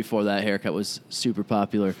like right before that haircut was super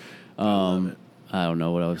popular. I don't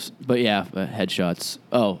know what else, but yeah, headshots.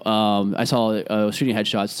 I saw shooting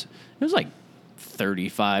headshots. It was like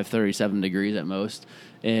 35, 37 degrees at most,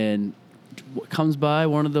 and comes by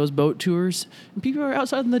one of those boat tours, and people are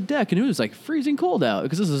outside on the deck, and it was like freezing cold out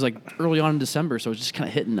because this is like early on in December, so it's just kind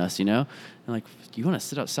of hitting us, you know. And like, you want to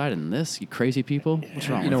sit outside in this, you crazy people? What's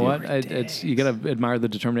wrong? You know with what? It's you got to admire the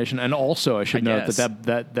determination, and also I should note guess.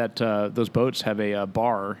 that those boats have a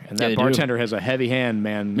bar, and Yeah, that they bartender has a heavy hand,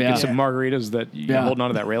 man. Yeah. Get some margaritas that you're Yeah. holding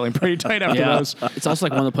onto that railing pretty tight after Yeah, those. it's also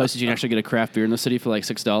like one of the places you can actually get a craft beer in the city for like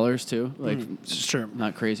 $6 too. Like, It's true.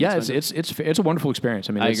 not crazy. Yeah, expensive. it's a wonderful experience.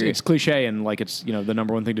 I mean, I it's, agree. it's cliche and like it's the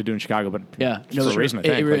number one thing to do in Chicago, but Yeah, for a reason I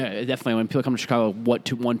think. Yeah, definitely. When people come to Chicago,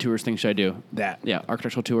 one tourist thing should I do? That. Yeah,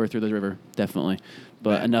 architectural tour through the river, definitely.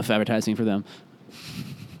 But enough advertising for them.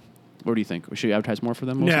 What do you think? Should we advertise more for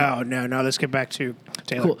them? also? No. Let's get back to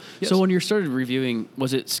Taylor. Cool. Yes. So when you started reviewing,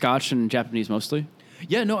 was it Scotch and Japanese mostly?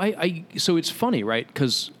 Yeah, no, I so it's funny, right?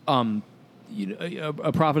 Because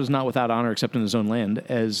a prophet is not without honor except in his own land,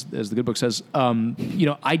 as the good book says.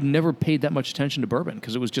 I'd never paid that much attention to bourbon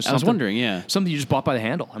because it was just I was something- wondering, yeah. something you just bought by the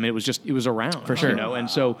handle. I mean, it was around for sure.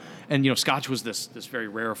 and Scotch was this very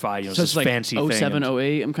rarefied, So this it's like fancy thing. 07, and-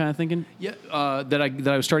 08, I'm kind of thinking. Yeah, that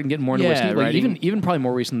I was starting getting more into Yeah, whiskey. Like right. even probably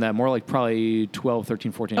more recent than that, more like probably 12,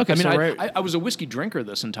 13, 14. Okay, I mean, so right- I was a whiskey drinker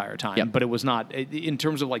this entire time, Yep. but it was not in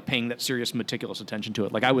terms of like paying that serious, meticulous attention to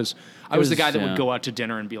it. Like I was the guy that yeah. would go out to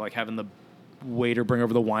dinner and be like having the waiter bring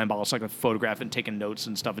over the wine bottle so I could photograph and taking notes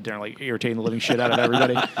and stuff at dinner, like irritating the living shit out of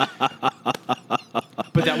everybody.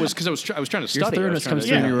 But that was because I was trying to Your study. I thoroughness was trying comes to-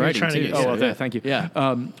 through in Yeah, your you're writing trying to too. get- Oh, Yeah, okay, yeah. thank you.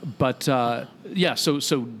 Yeah.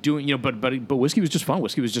 So doing but whiskey was just fun.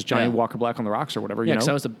 Whiskey was just Johnny Yeah. Walker Black on the rocks or whatever. Yeah, you know,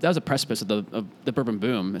 because that was a precipice of the bourbon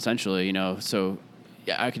boom, essentially. So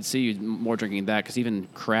yeah, I could see you more drinking that because even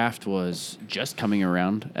craft was just coming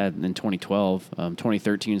around in 2012.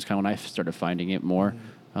 2013 is kind of when I started finding it more.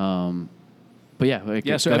 But yeah,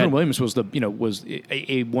 So go Evan ahead. Williams was was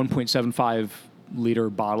a 1.75 liter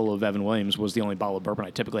bottle of Evan Williams was the only bottle of bourbon I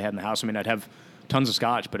typically had in the house. I mean, I'd have tons of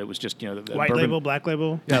Scotch, but it was just the White bourbon. label, black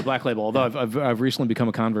label. Yeah, black label. Although I've recently become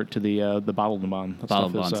a convert to the bottled and bond. That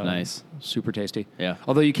Bottled stuff and is, Bond's nice. super tasty. Yeah.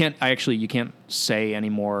 Although you can't say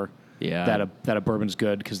anymore. Yeah. That a bourbon's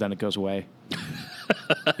good because then it goes away.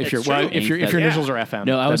 if your true. initials are FM.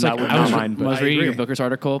 No, I was then like, not I was, mine. when I was But reading your agree. Booker's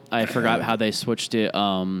article. I forgot how they switched it.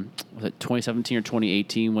 Was it 2017 or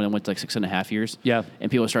 2018 when it went to like 6.5 years? Yeah. And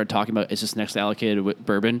people started talking about, is this next allocated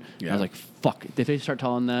bourbon? And I Yeah. was like, fuck. If they start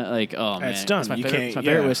telling that, like, oh man, It's done. It's my You favorite, can't- it's my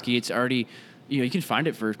favorite yeah. whiskey. It's already, you can find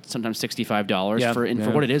it for sometimes $65 Yeah, for yeah.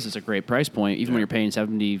 what it is. It's a great price point, even when you're paying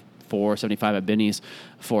 $74, $75 at Benny's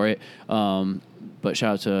for it. But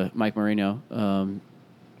shout out to Mike Marino.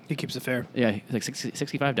 He keeps it fair. Yeah, like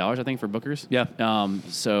 $65, I think, for Booker's. Yeah. I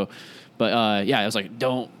was like,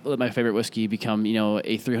 don't let my favorite whiskey become, a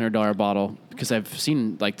 $300 bottle because I've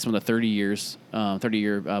seen like some of the 30-year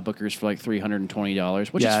Bookers for like $320,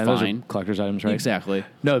 which yeah, is those are fine. collector's items, right? Exactly.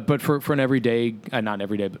 No, but for an everyday, not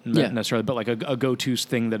everyday, but Yeah. not necessarily, but like a go-to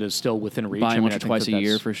thing that is still within reach. Buying I mean, once I or think twice a that's-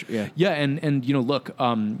 year for sure. Yeah. Yeah, and look,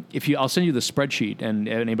 I'll send you the spreadsheet, and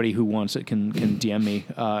anybody who wants it can DM me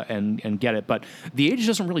and get it. But the age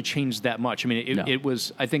doesn't really change that much. I mean, No. it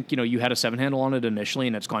was, I think, you had a 7 handle on it initially,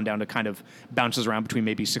 and it's gone down to kind of bounces around between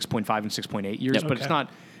maybe 6.5 and 6.8 years, Yep. but Okay.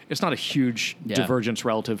 it's not a huge Yeah. divergence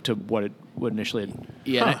relative to what initially.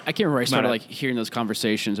 Yeah, and I can't remember. I started Might- like hearing those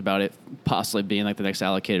conversations about it possibly being like the next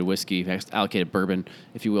allocated whiskey, next allocated bourbon,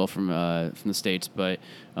 if you will, from the States. But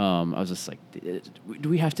I was just like, do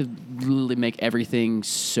we have to really make everything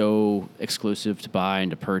so exclusive to buy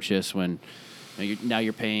and to purchase when now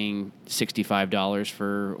you're paying $65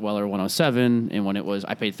 for Weller 107, and when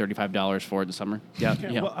I paid $35 for it this summer. Yeah.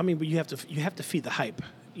 Yeah. Well, I mean, but you have to feed the hype.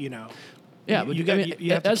 Yeah, you got.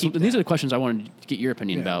 You have to keep. these are that. the questions I wanted to get your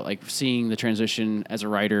opinion Yeah. about, like seeing the transition as a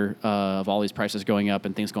writer of all these prices going up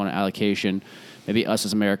and things going to allocation. Maybe us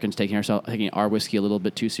as Americans taking our whiskey a little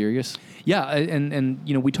bit too serious. Yeah, and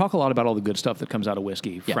we talk a lot about all the good stuff that comes out of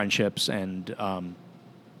whiskey, Yeah. friendships, and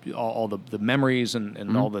all the memories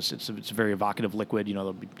and all this. It's a very evocative liquid.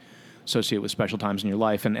 They'll be associated with special times in your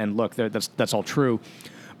life. And look, that's all true.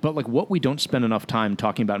 But like what we don't spend enough time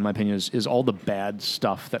talking about, in my opinion, is all the bad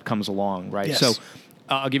stuff that comes along, right? Yes. So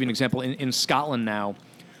I'll give you an example. In Scotland now,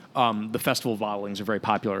 the festival bottlings are very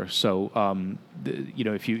popular. So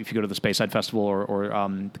if you go to the Speyside Festival or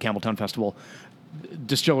the Campbelltown Festival,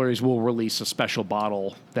 distilleries will release a special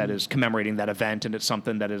bottle that is commemorating that event, and it's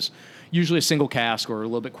something that is usually a single cask or a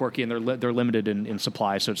little bit quirky, and they're limited in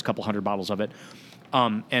supply, so it's a couple hundred bottles of it.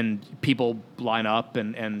 And people line up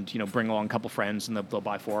and bring along a couple friends, and they'll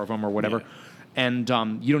buy 4 of them or whatever. And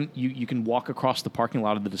you can walk across the parking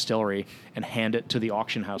lot of the distillery and hand it to the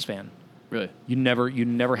auction house van. Really? You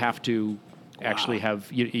never have to actually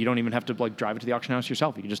have you don't even have to like drive it to the auction house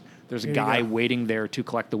yourself. You just there's a There you guy go. waiting there to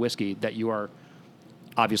collect the whiskey that you are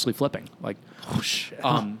obviously flipping. Like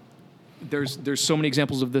there's so many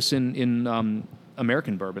examples of this in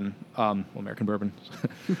American bourbon. American bourbon.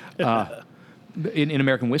 In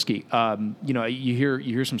American whiskey, you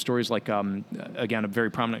hear some stories like again, a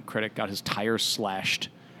very prominent critic got his tires slashed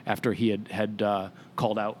after he had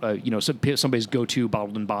called out somebody's go-to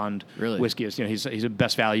bottled in bond Really? whiskey is he's a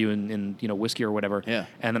best value in whiskey or whatever. Yeah.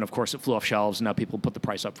 And then of course it flew off shelves and now people put the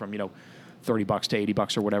price up from $30 to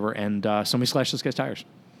 $80 or whatever, and somebody slashed this guy's tires.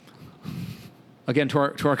 Again, to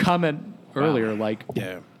our comment earlier, like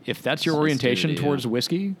if that's your That's orientation stupid, towards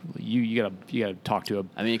whiskey, you gotta talk to a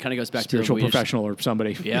I mean, it kind of goes back spiritual to professional or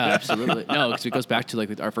somebody. Yeah, absolutely. No, because it goes back to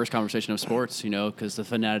like our first conversation of sports, because the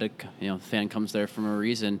fanatic, fan comes there for a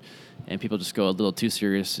reason, and people just go a little too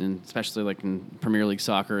serious, and especially like in Premier League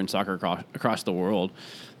soccer and soccer across the world.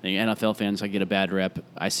 The NFL fans, I get a bad rep.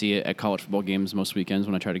 I see it at college football games most weekends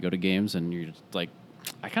when I try to go to games, and you're just like,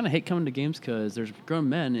 I kind of hate coming to games because there's grown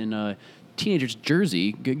men in a teenager's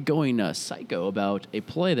jersey going psycho about a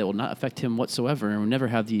play that will not affect him whatsoever and will never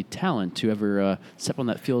have the talent to ever step on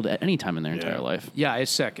that field at any time in their entire life. Yeah, it's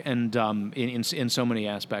sick, and in so many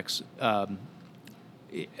aspects, and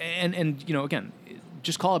again,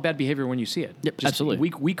 just call it bad behavior when you see it. Yep, Just, absolutely.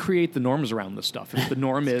 We create the norms around this stuff. If the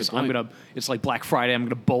norm is a good point. it's like Black Friday, I'm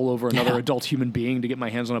gonna bowl over another adult human being to get my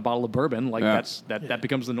hands on a bottle of bourbon. Like that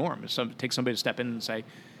becomes the norm. It takes somebody to step in and say,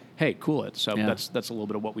 hey, cool it. So that's a little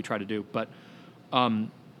bit of what we try to do. But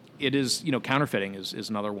it is counterfeiting is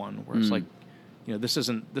another one where it's like this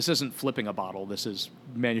isn't flipping a bottle. This is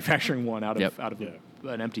manufacturing one out of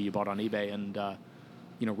an empty you bought on eBay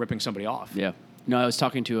and ripping somebody off. Yeah. No, I was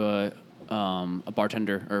talking to a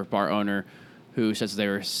bartender or bar owner who says they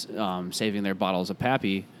were saving their bottles of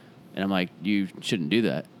Pappy, and I'm like, you shouldn't do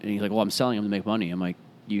that. And he's like, well, I'm selling them to make money. I'm like,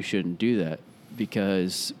 you shouldn't do that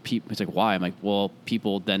because people. It's like, why? I'm like, well,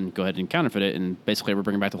 people then go ahead and counterfeit it, and basically we're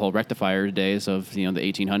bringing back the whole rectifier days of the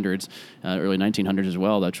 1800s, early 1900s as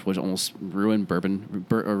well. That was almost ruined bourbon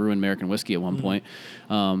or ruined American whiskey at one point.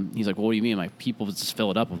 He's like, well, what do you mean? I'm like, people just fill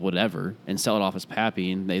it up with whatever and sell it off as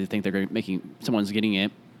Pappy, and they think they're making someone's getting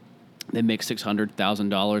it. They make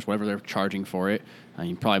 $600,000, whatever they're charging for it. I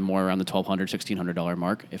mean, probably more around the $1,200, $1,600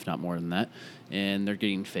 mark, if not more than that. And they're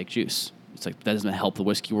getting fake juice. It's like that doesn't help the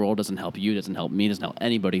whiskey world, doesn't help you, doesn't help me, doesn't help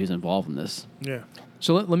anybody who's involved in this. Yeah.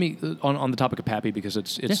 So let me on the topic of Pappy, because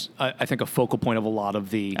it's I think a focal point of a lot of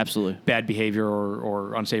the Absolutely bad behavior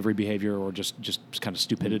or unsavory behavior or just kind of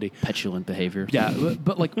stupidity, petulant behavior. Yeah,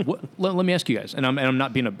 but like, let me ask you guys, and I'm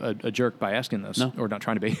not being a jerk by asking this, or not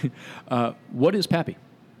trying to be. What is Pappy?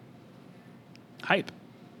 Hype.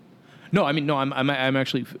 No, I mean no. I'm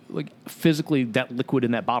actually like physically that liquid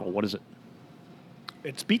in that bottle. What is it?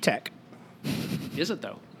 It's BTEC. Is it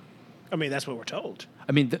though? I mean, that's what we're told.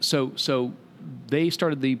 I mean, so they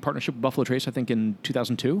started the partnership with Buffalo Trace, I think, in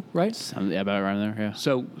 2002, right? Yeah, about around there. Yeah.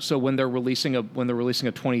 So when they're releasing a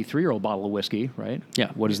 23-year-old bottle of whiskey, right?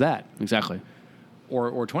 Yeah. What is that? Exactly.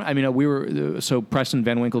 Or 20. I mean, we were so Preston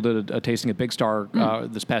Van Winkle did a tasting at Big Star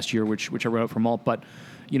this past year, which I wrote for Malt. But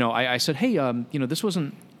I said, hey, this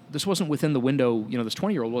wasn't within the window. This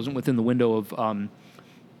 20-year-old wasn't within the window of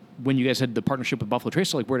when you guys had the partnership with Buffalo Trace.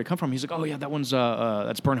 So like, where'd it come from? He's like, oh yeah, that one's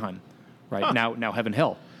that's Bernheim, right? Huh. Now Heaven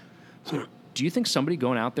Hill. So do you think somebody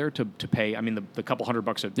going out there to pay? I mean, the couple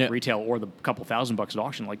 $100 at retail or the couple $1,000 at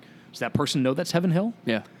auction, like, does that person know that's Heaven Hill?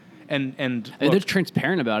 Yeah. And they're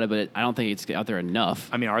transparent about it, but I don't think it's out there enough.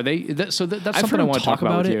 I mean, are they? That's I've something I want to talk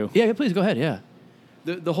about with you. Yeah, please go ahead. Yeah.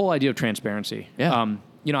 The whole idea of transparency. Yeah.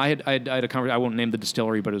 I had a conversation. I won't name the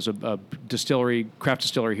distillery, but it was a distillery, craft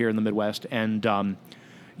distillery here in the Midwest, and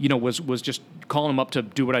was just calling them up to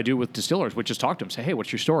do what I do with distillers, which is talk to them, say, hey,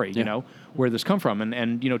 what's your story? Yeah. Where did this come from?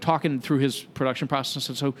 And talking through his production process.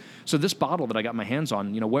 And so this bottle that I got my hands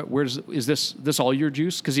on, is this all your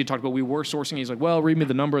juice? Because he talked about we were sourcing. He's like, well, read me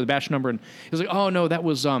the number, the batch number, and he was like, oh no, that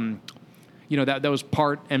was that was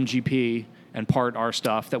part MGP and part our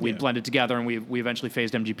stuff that we blended together, and we eventually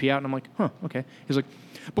phased MGP out. And I'm like, huh, okay. He's like,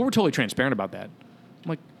 but we're totally transparent about that. I'm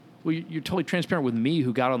like, well, you're totally transparent with me,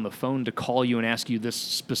 who got on the phone to call you and ask you this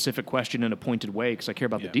specific question in a pointed way because I care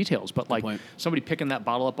about the details. But like somebody picking that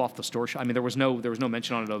bottle up off the store shelf, I mean, there was no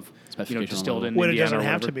mention on it of distilled in Well, Indiana. it doesn't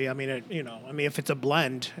have whatever. to be. I mean, if it's a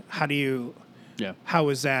blend, how do you? Yeah. How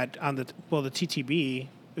is that on the? Well, the TTB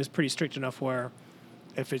is pretty strict enough where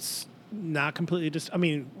if it's not completely. I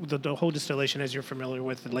mean, the whole distillation, as you're familiar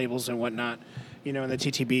with the labels and whatnot, and the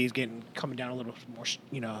TTB is coming down a little more,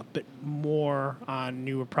 a bit more on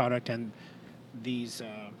newer product and these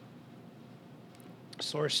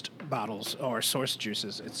sourced bottles or sourced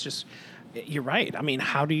juices. It's just, you're right. I mean,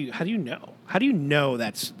 how do you know? How do you know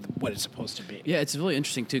that's what it's supposed to be? Yeah, it's really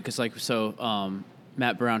interesting too, because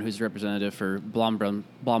Matt Brown, who's the representative for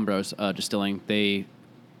Blombros Distilling,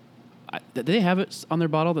 did they have it on their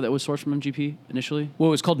bottle that was sourced from MGP initially? Well,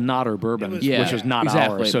 it was called Nodder Bourbon, which was not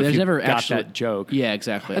exactly. ours. So there's if you never got actually, that joke. Yeah,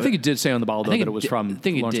 exactly. I think it did say on the bottle, though, that it was from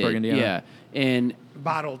Lawrenceburg, Indiana. Yeah, and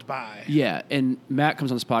Bottled by. Yeah, and Matt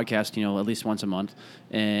comes on this podcast, at least once a month,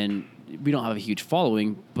 and we don't have a huge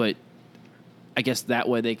following, but I guess that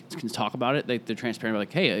way they can talk about it. They're transparent.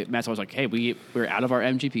 Like, hey, Matt's always like, hey, we're out of our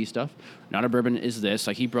MGP stuff. Not a bourbon is this.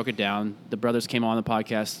 Like, he broke it down. The brothers came on the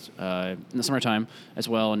podcast in the summertime as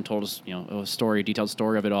well and told us, a detailed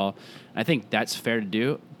story of it all. I think that's fair to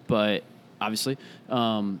do, but obviously,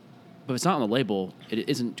 but if it's not on the label, it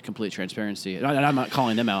isn't complete transparency. And I'm not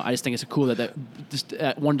calling them out. I just think it's cool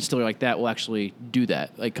that one distillery like that will actually do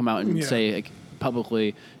that, like come out and say like,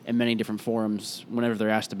 publicly in many different forums whenever they're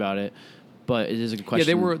asked about it. But it is a good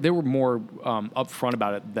question. Yeah, they were more upfront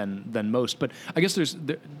about it than most. But I guess there's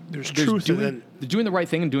truth doing the right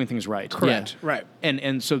thing and doing things right. Correct. Yeah. Right.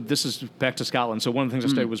 And so this is back to Scotland. So one of the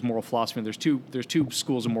things I studied was moral philosophy. And there's two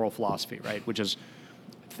schools of moral philosophy, right? Which is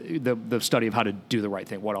the study of how to do the right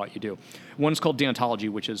thing. What ought you do? One is called deontology,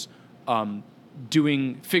 which is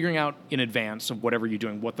figuring out in advance of whatever you're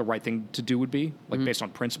doing what the right thing to do would be, like based on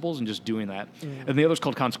principles and just doing that. And the other is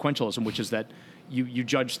called consequentialism, which is that you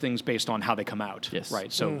judge things based on how they come out, yes.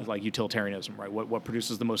 right? So like utilitarianism, right? What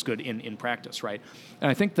produces the most good in practice, right?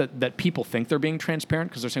 And I think that people think they're being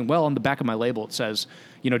transparent because they're saying, well, on the back of my label it says,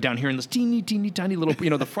 down here in this teeny tiny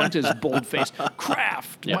little, the front is bold-faced,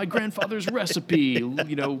 craft, my grandfather's recipe,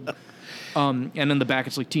 and in the back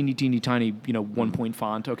it's like teeny tiny, 1-point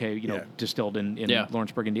font, distilled in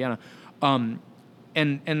Lawrenceburg, Indiana.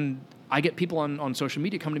 And I get people on social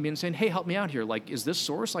media coming to me and saying, hey, help me out here. Like, is this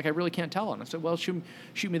source? Like, I really can't tell. And I said, well, shoot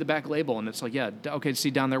me the back label. And it's like, yeah, okay,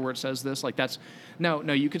 see down there where it says this? Like, that's... No,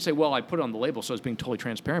 you could say, well, I put it on the label, so it's being totally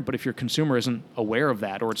transparent. But if your consumer isn't aware of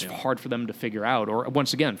that, or it's hard for them to figure out, or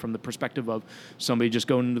once again, from the perspective of somebody just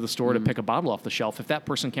going into the store to pick a bottle off the shelf, if that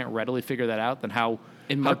person can't readily figure that out, then how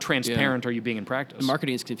transparent are you being in practice? And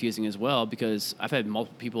marketing is confusing as well, because I've had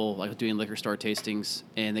multiple people like doing liquor store tastings,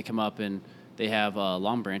 and they come up and they have a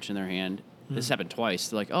Long Branch in their hand. This happened twice.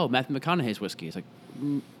 They're like, oh, Matthew McConaughey's whiskey. It's like,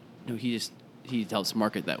 no, he helps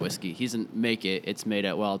market that whiskey. He doesn't make it. It's made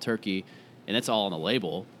at Wild Turkey, and that's all on the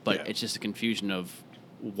label, but it's just a confusion of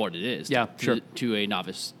what it is to a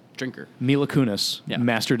novice drinker. Mila Kunis,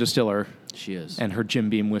 master distiller. She is. And her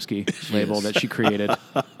Jim Beam whiskey label that she created.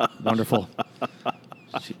 Wonderful.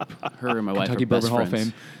 Her and my wife Kentucky are best Bourbon Hall of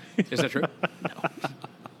friends. Fame. Is that true? No.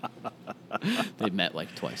 They've met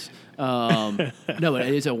like twice. No, but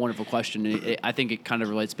it is a wonderful question. I think it kind of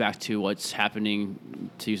relates back to what's happening,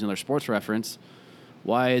 to use another sports reference.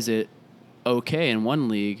 Why is it okay in one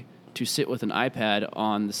league to sit with an iPad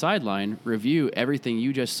on the sideline, review everything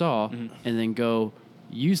you just saw, and then go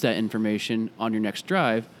use that information on your next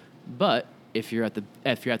drive? But if you're at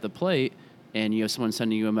the plate and you have someone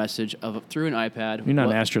sending you a message through an iPad, you're not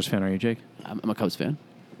an Astros fan, are you, Jake? I'm a Cubs fan.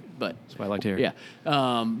 But that's what I like to hear. Yeah,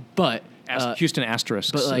 but Houston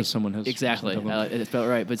Asterisks, but like, as someone has exactly. It's about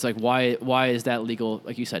right. But it's like, why is that legal?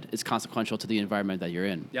 Like you said, it's consequential to the environment that you're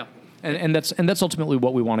in. Yeah, and that's ultimately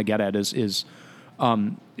what we want to get at is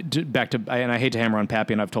back to. And I hate to hammer on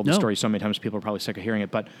Pappy, and I've told the story so many times, people are probably sick of hearing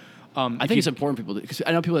it, but. I think it's important people because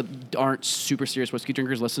I know people that aren't super serious whiskey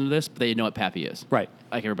drinkers listen to this, but they know what Pappy is, right?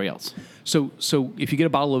 Like everybody else. So if you get a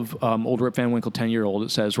bottle of Old Rip Van Winkle 10-year-old,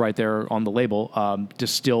 it says right there on the label,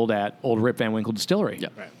 distilled at Old Rip Van Winkle Distillery. Yeah,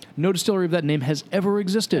 right. No distillery of that name has ever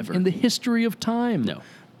existed in the history of time. No.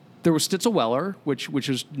 There was Stitzel-Weller, which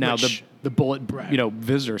is now the Bullet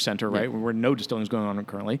Visitor Center, right, where no distilling is going on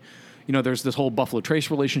currently. There's this whole Buffalo Trace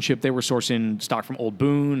relationship. They were sourcing stock from Old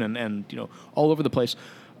Boone and all over the place.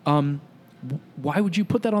 Why would you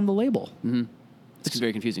put that on the label? Mm-hmm. It's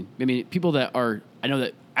very confusing. I mean, people that are, I know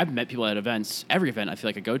that I've met people at events, every event I feel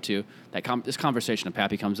like I go to, that this conversation of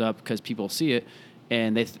Pappy comes up because people see it,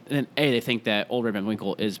 and they think that Old Rip Van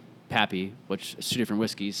Winkle is Pappy, which is two different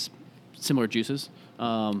whiskeys, similar juices,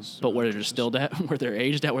 but where they're distilled at, where they're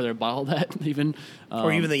aged at, where they're bottled at, even.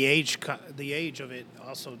 Or even the age of it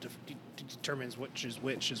also determines which is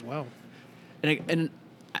which as well. And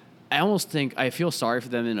I almost think I feel sorry for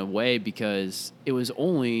them in a way because it was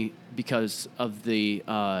only because of the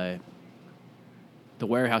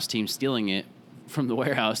warehouse team stealing it from the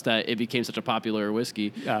warehouse that it became such a popular whiskey.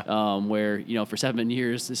 Where for 7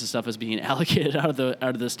 years this stuff is being allocated out of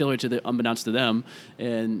the distillery to the unbeknownst to them,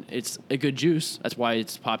 and it's a good juice. That's why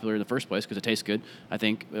it's popular in the first place, because it tastes good. I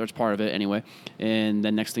think that's part of it anyway. And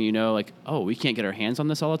then next thing you know, like, oh, we can't get our hands on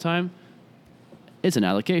this all the time. It's an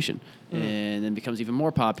allocation, and then becomes even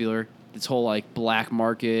more popular. This whole like black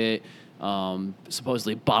market.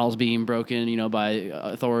 Supposedly bottles being broken, by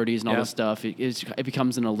authorities and all this stuff. It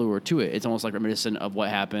becomes an allure to it. It's almost like reminiscent of what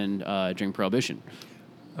happened during Prohibition.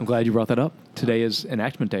 I'm glad you brought that up. Today is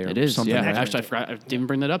Enactment Day. It is, something. yeah. Right? Actually, I forgot. I didn't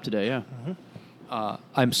bring that up today, yeah.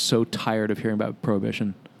 I'm so tired of hearing about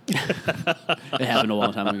Prohibition. It happened a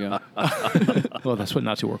long time ago. Well, that's what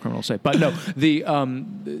Nazi war criminals say. But no, it's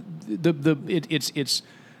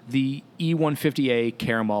the E150A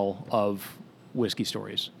caramel of whiskey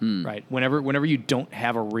stories, right? Whenever you don't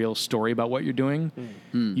have a real story about what you're doing,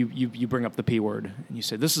 you bring up the P word and you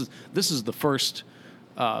say this is the first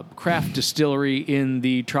craft distillery in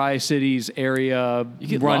the Tri-Cities area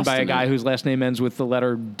run by a guy whose last name ends with the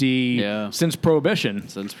letter D since Prohibition.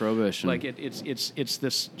 Like it's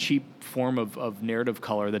this cheap form of narrative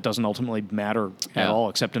color that doesn't ultimately matter at all,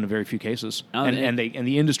 except in a very few cases. And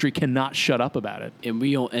the industry cannot shut up about it. And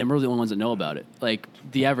we're the only ones that know about it. Like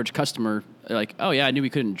the average customer, like, oh yeah, I knew we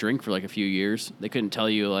couldn't drink for like a few years. They couldn't tell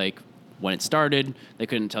you like when it started. They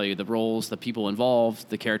couldn't tell you the roles, the people involved,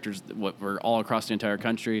 the characters what were all across the entire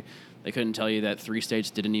country. They couldn't tell you that 3 states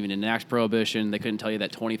didn't even enact Prohibition. They couldn't tell you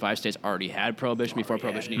that 25 states already had Prohibition before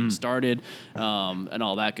Prohibition even started, and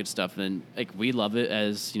all that good stuff. And like we love it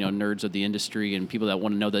as nerds of the industry and people that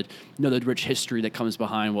want to know the rich history that comes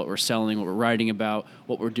behind what we're selling, what we're writing about,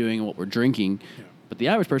 what we're doing, and what we're drinking. Yeah. But the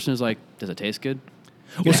average person is like, does it taste good?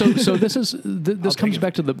 Well, so this comes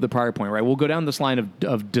back to the prior point, right? We'll go down this line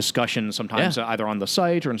of discussion sometimes, either on the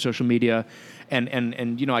site or on social media, and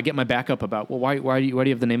I get my back up about, well, why do you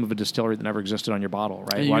have the name of a distillery that never existed on your bottle,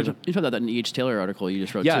 right? You said that in the E.H. Taylor article you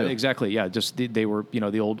just wrote. Yeah, too. exactly. Yeah, just they were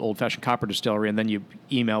the old-fashioned copper distillery, and then you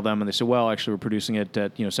email them and they say, well, actually we're producing it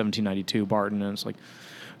at 1792 Barton, and it's like.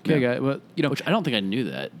 Okay, guy. Well, which I don't think I knew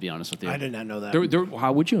that. To be honest with you, I did not know that.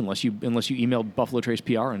 How would you, unless you emailed Buffalo Trace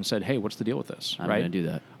PR and said, "Hey, what's the deal with this?" I'm going to do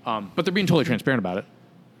that. But they're being totally transparent about it.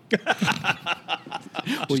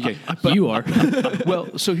 But you are.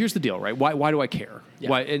 Well, so here's the deal, right? Why do I care? Yeah.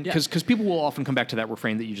 Why? Because people will often come back to that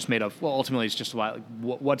refrain that you just made of. Well, ultimately, it's just about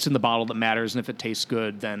what's in the bottle that matters, and if it tastes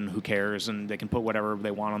good, then who cares? And they can put whatever they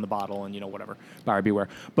want on the bottle, and whatever. Buyer beware.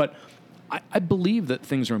 But I believe that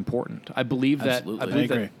things are important. I believe that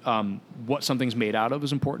what something's made out of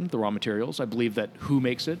is important, the raw materials. I believe that who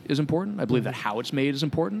makes it is important. I believe that how it's made is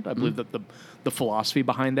important. I believe that the philosophy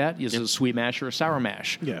behind that is a sweet mash or a sour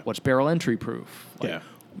mash. Yeah. What's barrel entry proof?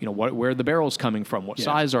 Where are the barrels coming from? What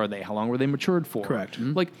size are they? How long were they matured for? Correct.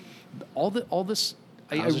 Like all this.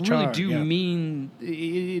 I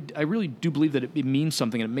really do believe that it means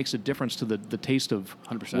something, and it makes a difference to the taste of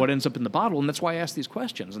 100%. what ends up in the bottle, and that's why I ask these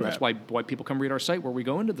questions, and that's why people come read our site where we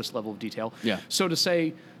go into this level of detail. Yeah. So to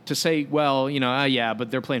say, well,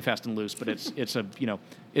 but they're playing fast and loose, but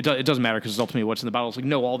it doesn't matter because it's ultimately what's in the bottle. It's like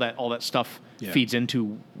no, all that stuff feeds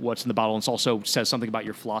into what's in the bottle, and it also says something about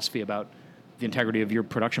your philosophy about the integrity of your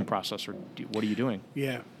production process, or what are you doing?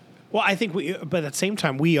 Yeah. Well, I think but at the same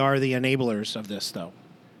time, we are the enablers of this, though.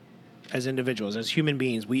 As individuals, as human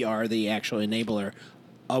beings, we are the actual enabler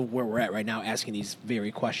of where we're at right now, asking these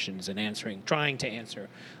very questions and trying to answer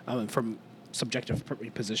from subjective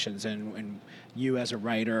positions. And you as a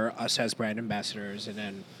writer, us as brand ambassadors, and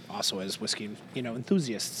then also as whiskey,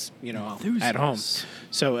 enthusiasts, at home.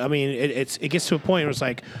 So, I mean, it gets to a point where it's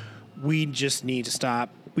like, we just need to stop.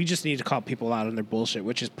 We just need to call people out on their bullshit,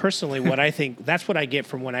 which is personally what I think. That's what I get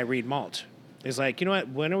from when I read malt. It's like, you know what?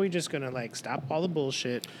 When are we just going to stop all the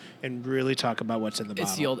bullshit and really talk about what's in the bottle?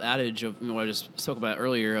 It's the old adage of what I just spoke about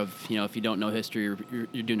earlier of, if you don't know history, you're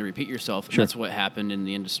doomed to repeat yourself. Sure. That's what happened in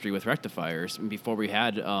the industry with rectifiers. And before we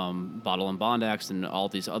had Bottle and Bond Acts and all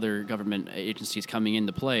these other government agencies coming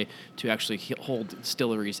into play to actually hold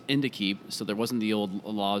distilleries into keep. So there wasn't the old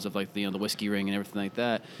laws of the whiskey ring and everything like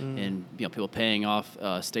that. And, people paying off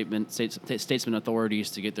statesman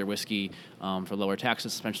authorities to get their whiskey for lower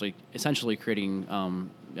taxes, essentially creating,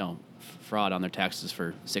 fraud on their taxes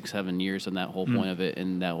for 6-7 years, and that whole point of it,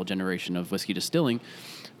 and that whole generation of whiskey distilling.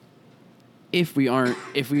 If we aren't,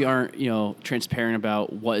 transparent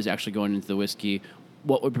about what is actually going into the whiskey,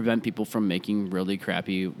 what would prevent people from making really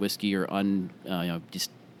crappy whiskey or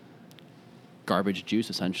just garbage juice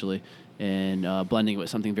essentially, and blending it with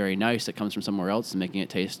something very nice that comes from somewhere else and making it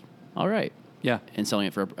taste all right, and selling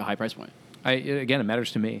it for a high price point. Again, it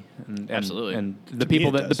matters to me, and absolutely, and the people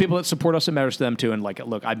that support us, it matters to them too. And look,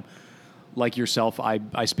 like yourself,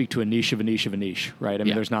 I speak to a niche of a niche of a niche, right? I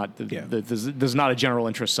mean, there's not there's not a general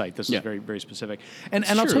interest site. This is very, very specific. And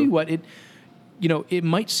I'll tell you what, it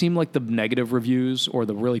might seem like the negative reviews or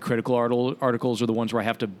the really critical articles are the ones where I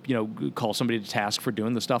have to, call somebody to task for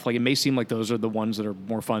doing the stuff. Like, it may seem like those are the ones that are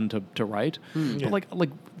more fun to write, but like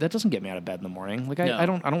that doesn't get me out of bed in the morning. Like, I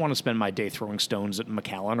don't want to spend my day throwing stones at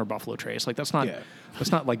Macallan or Buffalo Trace. Like, that's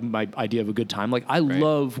not like my idea of a good time. Like, I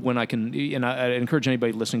love when I can, and I encourage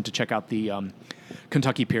anybody listening to check out the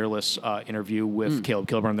Kentucky Peerless interview with Caleb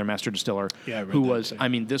Kilburn, their master distiller, who was,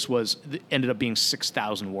 ended up being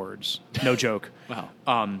 6,000 words. No joke. Wow.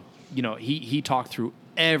 He talked through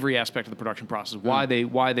every aspect of the production process, why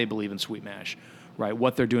they believe in sweet mash, right?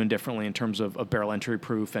 What they're doing differently in terms of barrel entry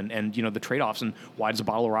proof and the trade-offs, and why does a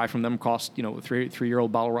bottle of rye from them cost,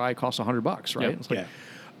 3-year-old bottle of rye costs $100, right? Yep. It's like,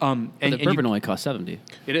 and the bourbon only costs $70.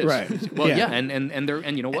 It is. Right. Well,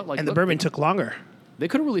 and you know what? Like, and the bourbon took longer. They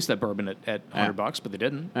could have released that bourbon at $100, but they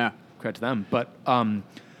didn't. Yeah. Credit to them. But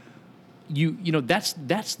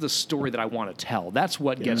that's the story that I want to tell. That's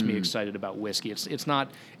what gets me excited about whiskey. It's not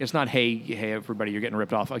hey everybody, you're getting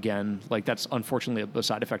ripped off again. Like, that's unfortunately a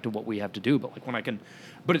side effect of what we have to do. But like, when I can,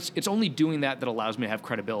 but it's only doing that allows me to have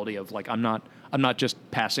credibility of, like, I'm not just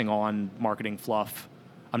passing on marketing fluff.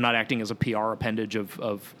 I'm not acting as a PR appendage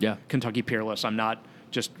of Kentucky Peerless. I'm not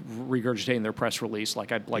just regurgitating their press release. I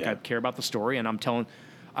care about the story, and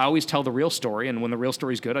I always tell the real story, and when the real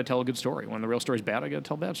story's good, I tell a good story. When the real story's bad, I gotta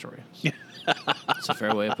tell a bad story. That's a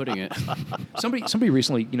fair way of putting it. Somebody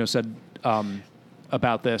recently, said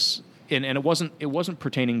about this, and it wasn't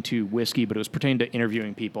pertaining to whiskey, but it was pertaining to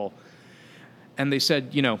interviewing people. And they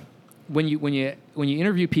said, when you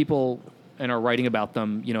interview people and are writing about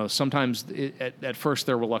them, sometimes at first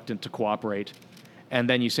they're reluctant to cooperate. And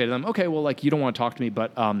then you say to them, okay, well, like, you don't want to talk to me,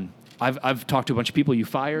 but I've talked to a bunch of people you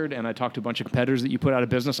fired, and I talked to a bunch of competitors that you put out of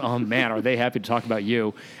business. Oh man, are they happy to talk about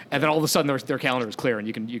you? And then all of a sudden their calendar is clear, and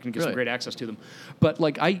you can get some great access to them. But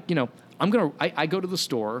like, I go to the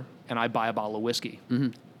store and I buy a bottle of whiskey,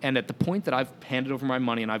 and at the point that I've handed over my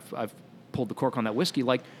money and I've pulled the cork on that whiskey,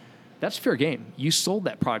 like, that's fair game. You sold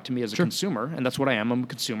that product to me as a consumer, and that's what I am. I'm a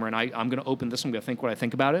consumer, and I'm going to open this. I'm going to think what I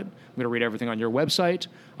think about it. I'm going to read everything on your website.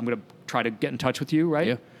 I'm going to try to get in touch with you, right?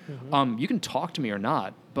 Yeah. Mm-hmm. You can talk to me or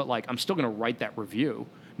not, but like, I'm still going to write that review.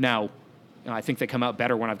 Now, I think they come out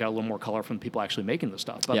better when I've got a little more color from the people actually making the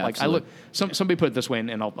stuff. But like, absolutely. Somebody put it this way,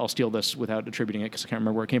 and I'll steal this without attributing it because I can't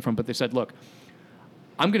remember where it came from. But they said, look,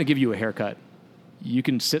 I'm going to give you a haircut. You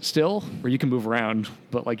can sit still or you can move around,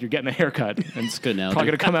 but like, you're getting a haircut, and it's good analogy. Probably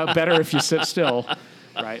going to come out better if you sit still,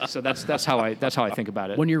 right? So that's how I think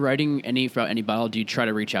about it. When you're writing any bottle, do you try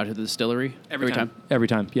to reach out to the distillery every time? Every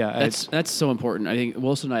time, yeah. That's so important. I think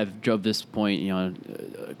Wilson and I have drove this point,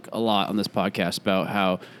 a lot on this podcast about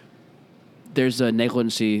how there's a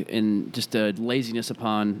negligency and just a laziness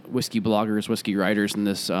upon whiskey bloggers, whiskey writers in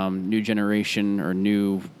this new generation or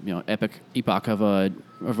new epoch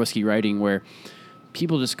of whiskey writing, where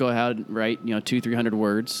people just go ahead and write 200-300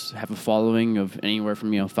 words, have a following of anywhere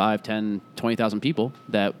from 5, 10, 20,000 people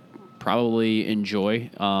that probably enjoy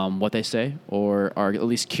what they say or are at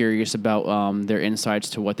least curious about their insights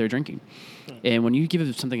to what they're drinking. And when you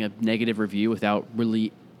give something a negative review without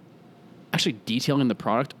really actually detailing the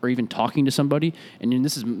product or even talking to somebody, and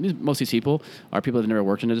most of these people are people that have never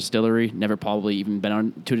worked in a distillery, never probably even been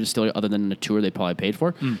on to a distillery other than a tour they probably paid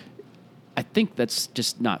for. I think that's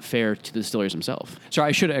just not fair to the distillers themselves. So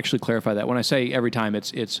I should actually clarify that. When I say every time,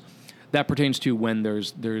 it's that pertains to when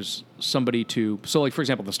there's somebody to. So, like, for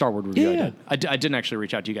example, the Starward review I didn't actually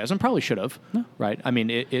reach out to you guys, and probably should have. No. Right? I mean,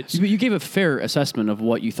 it's. You gave a fair assessment of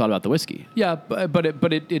what you thought about the whiskey. Yeah, but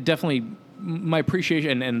it definitely, my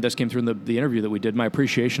appreciation, and this came through in the interview that we did. My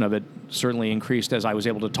appreciation of it certainly increased as I was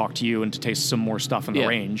able to talk to you and to taste some more stuff in the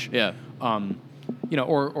range. Yeah.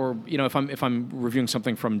 Or if I'm reviewing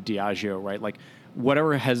something from Diageo, right? Like,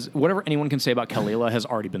 whatever anyone can say about Kalila has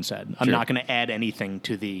already been said. I'm not going to add anything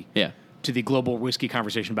to the global whiskey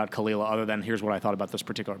conversation about Kalila other than here's what I thought about this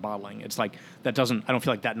particular bottling. It's like I don't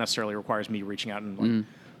feel like that necessarily requires me reaching out and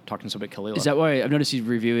talking to somebody about Kalila. Is that why I've noticed he's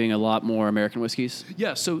reviewing a lot more American whiskeys?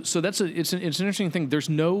 Yeah. So that's it's an interesting thing. There's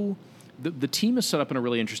no the team is set up in a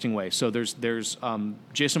really interesting way. So there's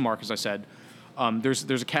Jason Mark, as I said.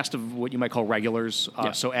 There's a cast of what you might call regulars.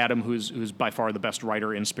 So Adam, who's by far the best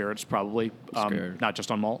writer in spirits, probably, not just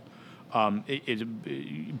on malt.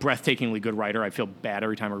 Breathtakingly good writer. I feel bad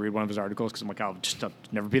every time I read one of his articles because I'm like, I'll just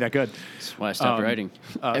never be that good. That's why I stopped writing.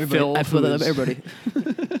 Phil, I feel that everybody.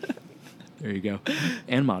 There you go,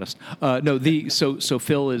 and modest. No, so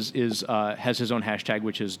Phil is has his own hashtag,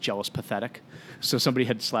 which is jealous pathetic. So somebody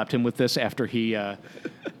had slapped him with this after he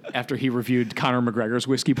reviewed Conor McGregor's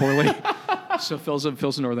whiskey poorly. So Phil's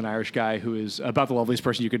a Northern Irish guy who is about the loveliest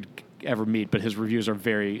person you could ever meet, but his reviews are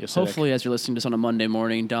very acidic. Hopefully, as you're listening to this on a Monday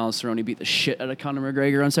morning, Donald Cerrone beat the shit out of Conor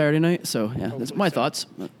McGregor on Saturday night. So yeah, that's my thoughts.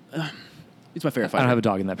 He's my favorite fighter. I don't have a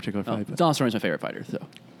dog in that particular fight. But. Donald Cerrone's my favorite fighter.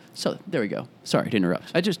 So there we go. Sorry to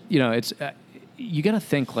interrupt. I just it's you got to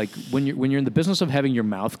think like when you're in the business of having your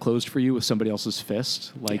mouth closed for you with somebody else's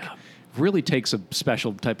fist, like. Yeah. Really takes a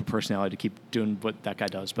special type of personality to keep doing what that guy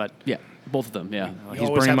does, but yeah, both of them, yeah. You he's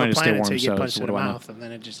burning mine to stay warm, you get punched so in the what do I know? mouth, and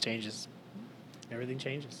then it just changes. Everything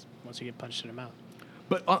changes once you get punched in the mouth.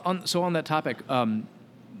 But on that topic, Phil's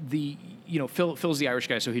the Irish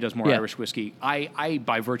guy, so he does more Irish whiskey. I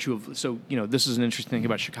by virtue of this is an interesting thing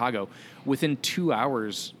about Chicago. Within 2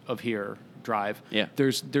 hours of here drive,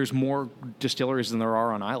 there's more distilleries than there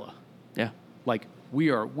are on Islay. Yeah, like. We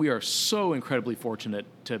are so incredibly fortunate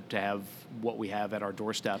to have what we have at our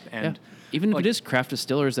doorstep, and even if it is craft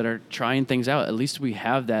distillers that are trying things out, at least we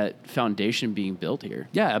have that foundation being built here.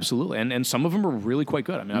 Yeah, absolutely, and some of them are really quite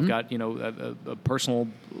good. I mean, I've got a personal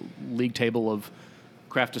league table of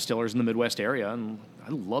craft distillers in the Midwest area, and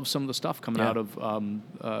I love some of the stuff coming out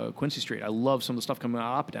of Quincy Street. I love some of the stuff coming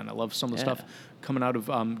out of Oppidan. I love some of the stuff coming out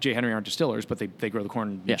of J. Henry aren't distillers, but they grow the corn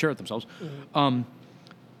and mature it themselves. Mm-hmm.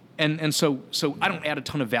 And so I don't add a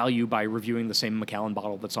ton of value by reviewing the same Macallan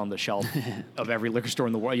bottle that's on the shelf of every liquor store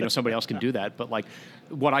in the world. Somebody else can do that, but like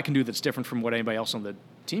what I can do that's different from what anybody else on the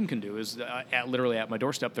team can do is literally at my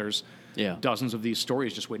doorstep there's dozens of these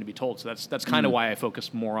stories just waiting to be told. So that's kind of why I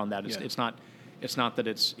focus more on that. It's not that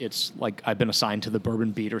it's like I've been assigned to the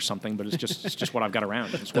bourbon beat or something, but it's just what I've got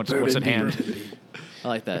around. It's what's at hand. I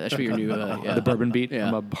like that. That should be your new the bourbon beat. Yeah.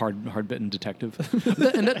 I'm a hard bitten detective,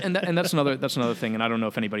 and that's another thing. And I don't know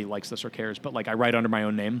if anybody likes this or cares, but like I write under my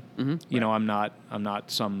own name. Mm-hmm. I'm not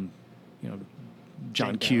some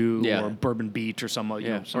John Q or Bourbon Beat or some or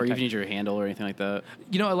even need your handle or anything like that.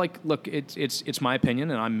 Look, it's my opinion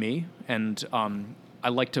and I'm me, and I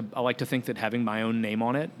like to think that having my own name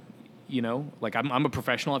on it. Like I'm a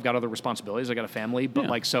professional. I've got other responsibilities. I got a family,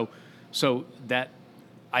 but so that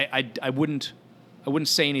I wouldn't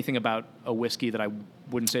say anything about a whiskey that I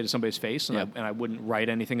wouldn't say to somebody's face, and I wouldn't write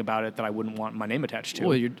anything about it that I wouldn't want my name attached to.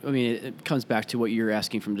 Well, it comes back to what you're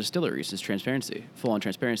asking from distilleries is transparency, full-on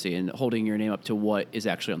transparency, and holding your name up to what is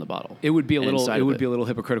actually on the bottle. It would be a little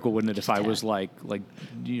hypocritical, wouldn't it, if I was like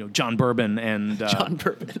John Bourbon and John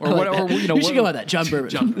Bourbon or whatever. We should go with that, John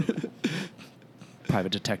Bourbon.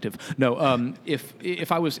 Private detective. No,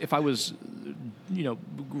 if I was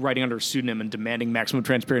writing under a pseudonym and demanding maximum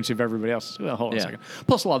transparency of everybody else. Well, hold on a second.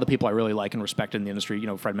 Plus, a lot of the people I really like and respect in the industry,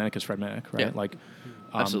 Fred Minnick is Fred Minnick, right? Yeah. Like,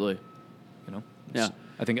 absolutely.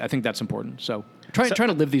 I think that's important. So try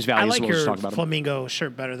to live these values. I like we'll your talk about flamingo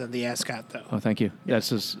shirt better than the ascot, though. Oh, thank you. That's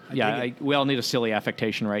just we all need a silly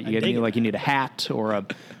affectation, right? You need a hat or a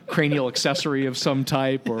cranial accessory of some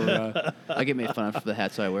type, or I get made fun of for the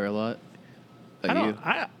hats I wear a lot. I don't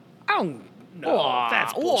know.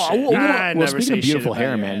 That's bullshit. Speaking of beautiful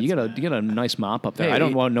hair, man, you got a nice mop up there. Hey, I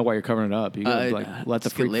don't want to know why you're covering it up. You gotta let the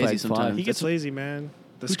freak flag fly. He gets lazy, man.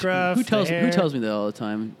 The scruff. Who tells me that all the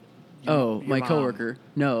time? My coworker.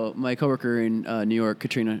 No, my coworker in New York,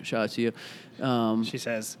 Katrina. Shout out to you. She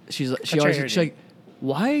says she's like,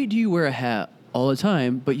 why do you wear a hat all the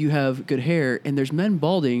time, but you have good hair, and there's men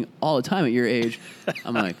balding all the time at your age?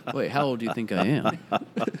 I'm like, wait, how old do you think I am?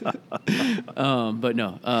 But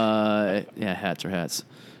no, hats are hats.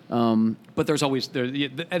 But there's always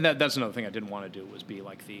and that's another thing I didn't want to do was be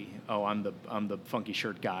like I'm the funky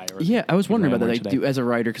shirt guy. Or I was wondering about that. As a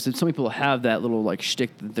writer, because some people have that little like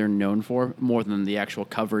shtick that they're known for more than the actual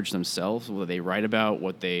coverage themselves, what they write about,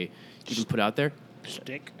 what they even put out there.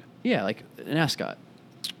 Shtick. Yeah, like an ascot.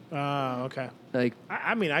 Okay. Like,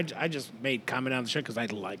 I just made comment on the shirt because I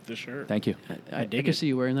like the shirt. Thank you. I can see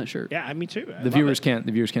you wearing that shirt. Yeah, me too. The viewers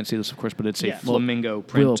can't see this, of course, but it's a flamingo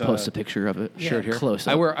print. We'll post a picture of it. Shirt here. Close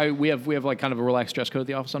up. We have like kind of a relaxed dress code at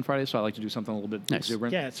the office on Friday, so I like to do something a little bit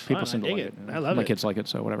exuberant. Yeah, it's People fun. seem to like it. I love it. My kids like it,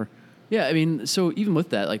 so whatever. Yeah, I mean, so even with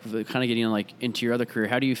that, like kind of getting like into your other career,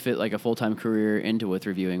 how do you fit like a full-time career into with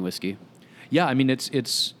reviewing whiskey? Yeah, I mean,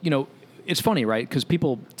 it's funny, right? Because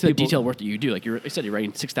people the detailed work that you do, like I said, you're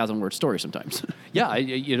writing 6,000 word stories sometimes. Yeah,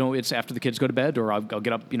 it's after the kids go to bed, or I'll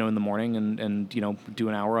get up, in the morning and do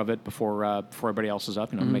an hour of it before everybody else is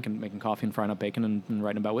up, making coffee and frying up bacon and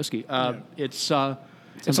writing about whiskey. It's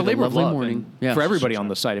It's a like a labor of lovely love morning. and Yeah. for everybody on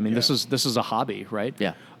the site. I mean, Yeah. this is a hobby, right?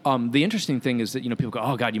 Yeah. The interesting thing is that people go,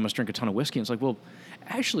 "Oh God, you must drink a ton of whiskey." And it's like, well,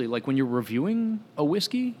 actually, like when you're reviewing a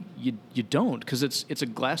whiskey, you don't, because it's a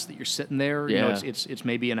glass that you're sitting there. You know, Yeah. it's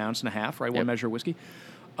maybe an ounce and a half, right? One Yep. measure of whiskey.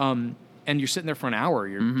 And you're sitting there for an hour.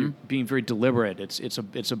 You're being very deliberate. It's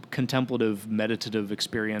a contemplative, meditative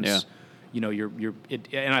experience. Yeah. You know,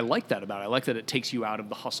 and I like that about it. I like that it takes you out of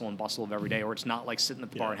the hustle and bustle of every day, or it's not like sitting at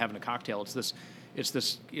the bar and having a cocktail. It's this.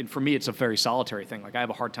 And for me, it's a very solitary thing. Like I have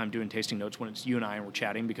a hard time doing tasting notes when it's you and I and we're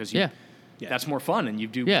chatting because that's more fun and you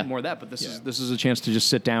do more of that. But this is a chance to just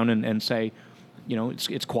sit down and say, you know,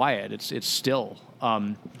 it's quiet. It's still.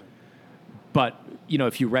 But you know,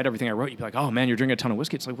 if you read everything I wrote, you'd be like, "Oh man, you're drinking a ton of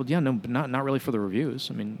whiskey." It's like, well, yeah, no, but not really for the reviews.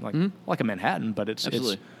 I mean, like a Manhattan, but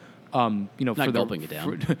Absolutely. you know, Not for gulping it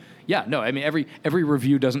down. yeah, no, I mean, every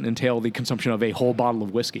review doesn't entail the consumption of a whole bottle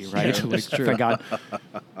of whiskey, right? Yeah, like, that's true. thank God.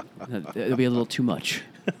 It'll be a little too much.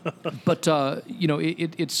 But you know,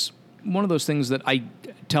 it's one of those things that I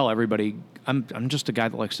tell everybody. I'm just a guy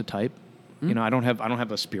that likes to type. You know, I don't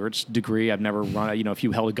have a spirits degree. I've never run. You know, if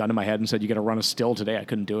you held a gun to my head and said you got to run a still today, I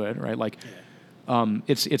couldn't do it. Right? Like,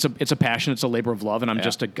 it's a passion. It's a labor of love, and I'm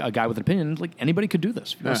just a guy with an opinion. Like anybody could do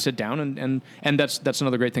this. If you want to sit down and that's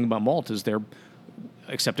another great thing about Malt is they're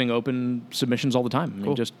accepting open submissions all the time. I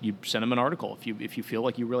mean, just you send them an article if you feel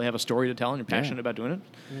like you really have a story to tell and you're passionate about doing it.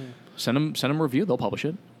 Send them a review. They'll publish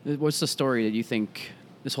it. What's the story that you think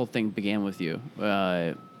this whole thing began with you?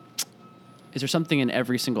 Is there something in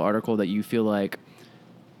every single article that you feel like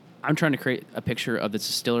I'm trying to create a picture of this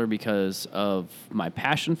distiller because of my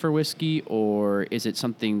passion for whiskey, or is it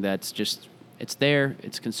something that's just it's there,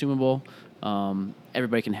 it's consumable,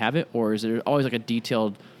 everybody can have it, or is there always like a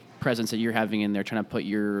detailed presence that you're having in there, trying to put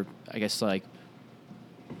your, I guess, like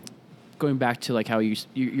going back to like how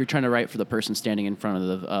you're trying to write for the person standing in front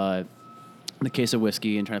of the case of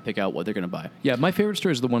whiskey and trying to pick out what they're going to buy. Yeah, my favorite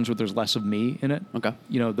stories are the ones where there's less of me in it. Okay.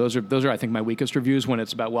 You know, those are I think my weakest reviews when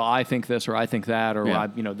it's about, well, I think this or I think that or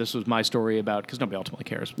this was my story about, because nobody ultimately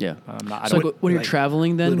cares. Yeah. I So don't, like, when you're like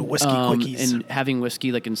traveling then little whiskey quickies. and having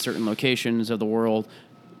whiskey like in certain locations of the world,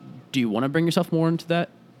 do you want to bring yourself more into that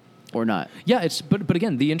or not? yeah, but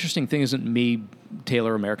again, the interesting thing isn't me,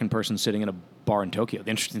 Taylor, American person sitting in a bar in Tokyo.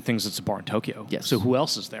 The interesting thing is it's a bar in Tokyo. Yes. So who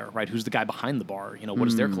else is there, right? Who's the guy behind the bar? You know, what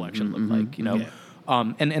does their collection look like? You know.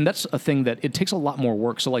 Yeah. And that's a thing that it takes a lot more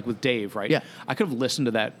work. So like with Dave, right? Yeah. I could have listened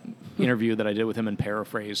to that interview that I did with him and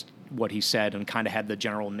paraphrased what he said and kind of had the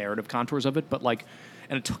general narrative contours of it. But like,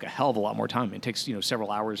 and it took a hell of a lot more time. It takes,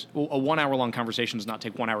 several hours. Well, a 1 hour long conversation does not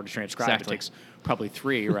take 1 hour to transcribe. Exactly. It takes probably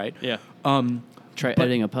 3, right? Yeah. Try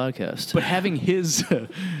editing a podcast. But having his,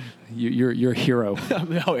 you're a hero.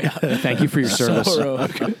 Oh yeah. Thank you for your service. So,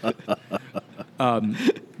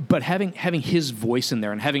 But having his voice in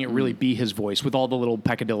there and having it really be his voice with all the little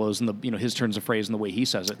peccadillos and the his turns of phrase and the way he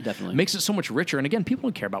says it Definitely. makes it so much richer. And again, people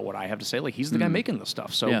don't care about what I have to say. Like he's the guy making the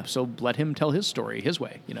stuff, so so let him tell his story his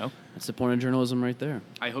way. That's the point of journalism right there.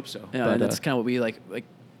 I hope so. Yeah, But, and that's kind of what we like.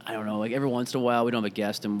 I don't know. Like every once in a while, we don't have a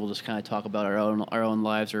guest, and we'll just kind of talk about our own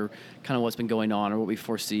lives or kind of what's been going on or what we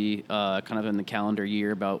foresee, kind of in the calendar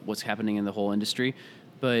year about what's happening in the whole industry.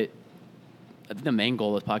 But I think the main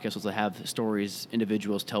goal of the podcast was to have stories,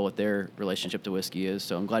 individuals tell what their relationship to whiskey is.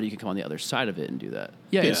 So I'm glad you can come on the other side of it and do that.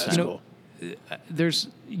 yeah, Yeah, it's, that's cool. There's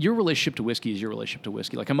your relationship to whiskey is your relationship to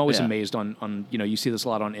whiskey. Like I'm always Yeah. amazed on you see this a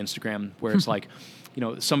lot on Instagram where it's like,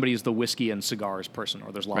 somebody is the whiskey and cigars person,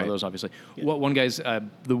 or there's a lot Right. of those obviously. One guy's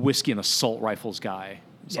the whiskey and assault rifles guy.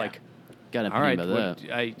 It's Yeah. like, Got an all right, opinion about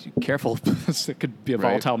that. careful. It could be a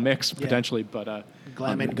Right. volatile mix potentially, but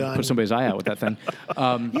Glam and gun. put somebody's eye out with that thing.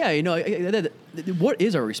 Yeah, what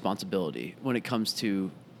is our responsibility when it comes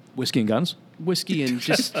to Whiskey and guns. whiskey and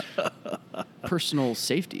just personal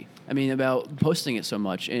safety? I mean, about posting it so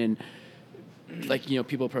much and like,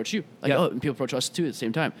 people approach you. Like, Yeah. and people approach us too at the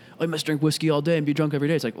same time. Oh, you must drink whiskey all day and be drunk every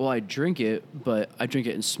day. It's like, well, I drink it, but I drink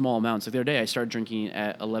it in small amounts. Like the other day, I started drinking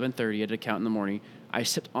at 11:30 at a count in the morning. I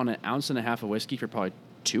sipped on 1.5 ounces of whiskey for probably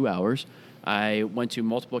 2 hours. I went to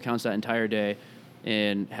multiple accounts that entire day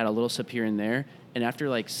and had a little sip here and there. And after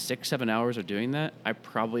like 6-7 hours of doing that, I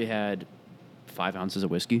probably had 5 ounces of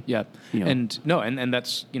whiskey. Yeah, You know. and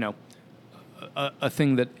that's a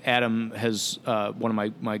thing that Adam has one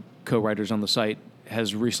of my co-writers on the site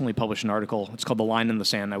has recently published an article. It's called "The Line in the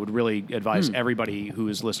Sand." I would really advise everybody who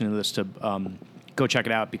is listening to this to go check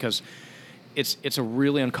it out because it's a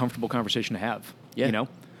really uncomfortable conversation to have. Yeah.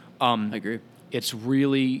 I agree. It's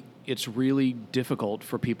really difficult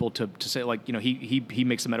for people to say, like, he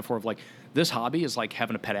makes the metaphor of like this hobby is like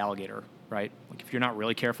having a pet alligator, right? Like if you're not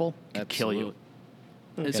really careful, it can kill you.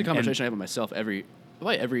 It's a conversation I have with myself every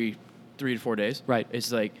 3 to 4 days. Right.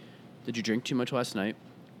 It's like, did you drink too much last night?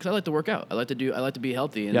 Because I like to work out. I like to be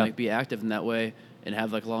healthy and like be active in that way and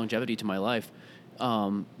have like longevity to my life.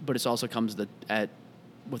 But it also comes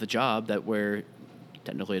with a job that where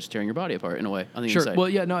technically it's tearing your body apart in a way on the inside. Well,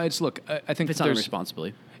 yeah, no, I think If it's not a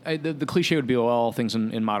responsibility. The cliche would be all things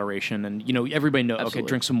in moderation, and everybody knows. Absolutely. Okay,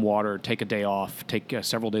 drink some water, take a day off, take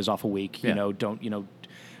several days off a week. Don't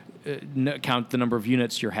count the number of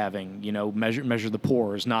units you're having. Measure the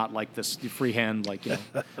pores, not like this freehand. Like I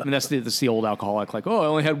mean, that's the old alcoholic. Like, oh, I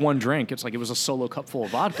only had one drink. It's like it was a solo cup full of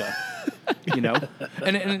vodka.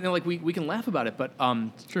 and like we can laugh about it, but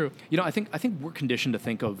it's true. I think we're conditioned to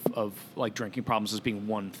think of like drinking problems as being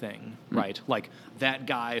one thing, right? Like that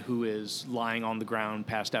guy who is lying on the ground,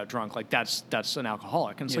 passed out drunk, like that's an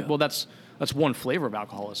alcoholic. And it's like, well, that's one flavor of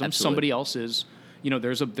alcoholism. Absolutely. Somebody else is,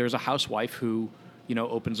 there's a housewife who,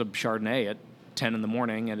 opens a Chardonnay at 10 in the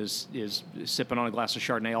morning and is sipping on a glass of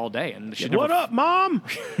Chardonnay all day, and she What up, Mom?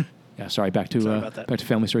 Yeah, sorry. Back to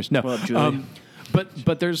family stories. No, What up, Julie?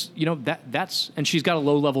 but there's that's and she's got a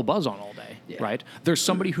low level buzz on all day, right? There's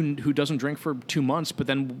somebody who doesn't drink for 2 months, but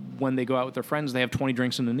then when they go out with their friends, they have 20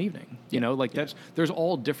 drinks in an evening. There's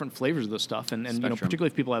all different flavors of this stuff, and particularly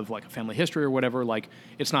if people have like a family history or whatever, like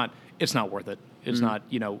it's not worth it. It's not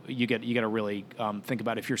you got to really think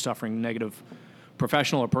about if you're suffering negative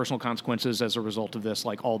professional or personal consequences as a result of this,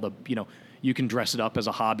 like all the you can dress it up as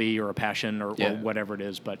a hobby or a passion or whatever it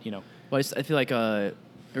is, but Well, I feel like the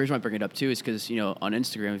reason why I bring it up too is because on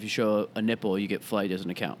Instagram, if you show a nipple, you get flagged as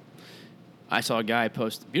an account. I saw a guy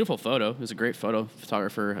post a beautiful photo. It was a great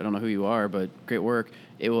photographer. I don't know who you are, but great work.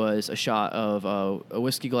 It was a shot of a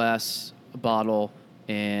whiskey glass, a bottle,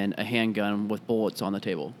 and a handgun with bullets on the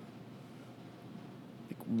table.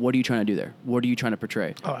 What are you trying to do there? What are you trying to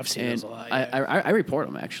portray? Oh, I've seen those a lot. I report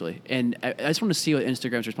them, actually. And I just want to see what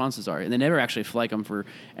Instagram's responses are. And they never actually flag them for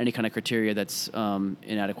any kind of criteria that's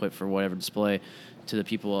inadequate for whatever display to the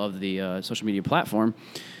people of the social media platform.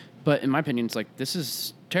 But in my opinion, it's like, this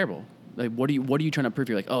is terrible. Like, what are you trying to prove?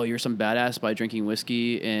 You're like, oh, you're some badass by drinking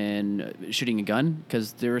whiskey and shooting a gun?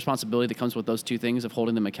 Because the responsibility that comes with those two things of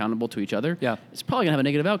holding them accountable to each other, it's probably going to have a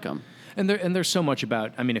negative outcome. And there's so much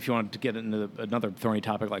about. I mean, if you wanted to get into another thorny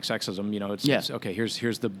topic like sexism, it's okay.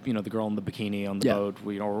 Here's the the girl in the bikini on the boat,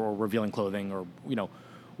 or revealing clothing, or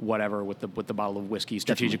whatever with the bottle of whiskey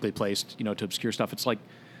strategically placed, to obscure stuff. It's like,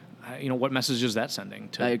 what message is that sending?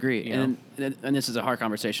 To, I agree, and this is a hard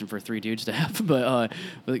conversation for three dudes to have, but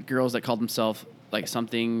girls that call themselves like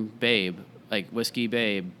something babe, like whiskey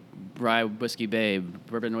babe, rye whiskey babe,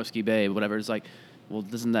 bourbon whiskey babe, whatever. It's like, well,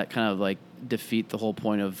 doesn't that kind of like defeat the whole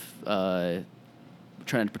point of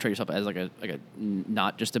trying to portray yourself as like a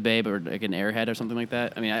not just a babe or like an airhead or something like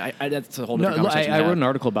that? I mean, I that's a whole different conversation. I wrote an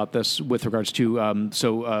article about this with regards to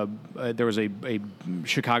there was a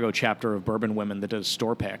Chicago chapter of Bourbon Women that does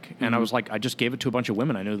store pick, and I was like, I just gave it to a bunch of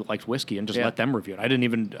women I knew that liked whiskey and just let them review it. I didn't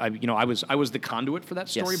even I was the conduit for that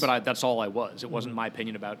story, but that's all I was. It wasn't my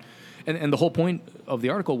opinion about. And the whole point of the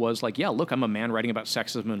article was like, yeah, look, I'm a man writing about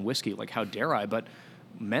sexism and whiskey. Like, how dare I? But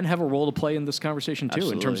men have a role to play in this conversation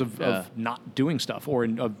too, in terms of not doing stuff, or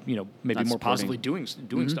maybe not more positively doing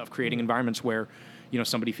stuff, creating environments where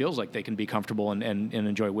somebody feels like they can be comfortable and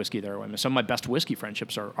enjoy whiskey there. I mean, some of my best whiskey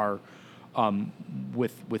friendships are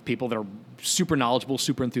with people that are super knowledgeable,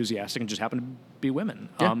 super enthusiastic, and just happen to be women.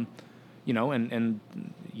 Yeah. And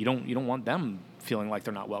you don't want them feeling like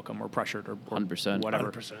they're not welcome or pressured or 100%.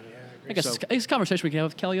 whatever. 100%, yeah. I guess it's a conversation we can have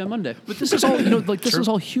with Kelly on Monday. But this is all this is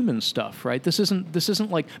all human stuff, right? This isn't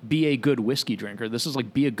like be a good whiskey drinker. This is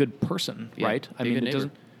like be a good person, right? I mean, it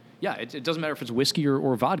doesn't. Yeah, it doesn't matter if it's whiskey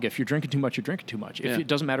or vodka. If you're drinking too much, you're drinking too much. It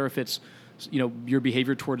doesn't matter if it's your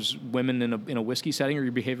behavior towards women in a whiskey setting or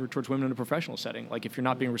your behavior towards women in a professional setting. Like, if you're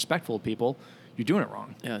not being respectful of people, you're doing it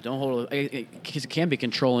wrong. Yeah, don't hold it. Because it can be a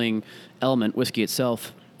controlling element, whiskey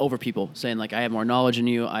itself, over people, saying like, I have more knowledge than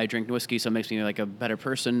you, I drink whiskey, so it makes me like a better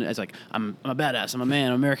person. It's like, I'm a badass, I'm a man,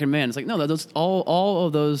 I'm an American man. It's like, no, those all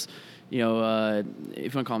of those, if you want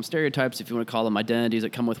to call them stereotypes, if you want to call them identities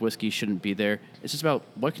that come with whiskey, shouldn't be there. It's just about,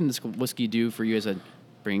 what can this whiskey do for you as a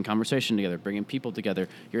bringing conversation together, bringing people together,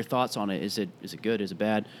 your thoughts on it. Is it good, is it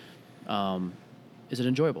bad, is it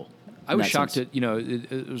enjoyable? I was shocked at,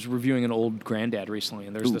 it was reviewing an Old Grandad recently,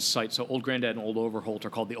 and there's this site. So Old Grandad and Old Overholt are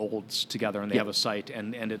called the Olds together, and they have a site,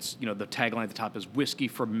 and it's, the tagline at the top is whiskey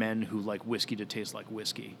for men who like whiskey to taste like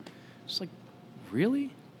whiskey. It's like, really?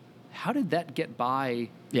 How did that get by,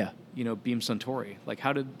 Beam Suntory? Like,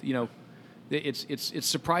 how did, it's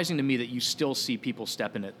surprising to me that you still see people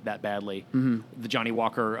step in it that badly. Mm-hmm. The Johnny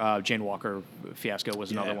Walker, Jane Walker fiasco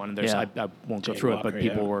was another one, and there's I won't go through it, but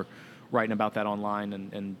people were writing about that online,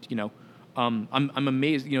 and I'm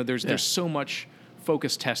amazed. You know, there's so much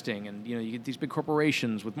focus testing, and you know, you get these big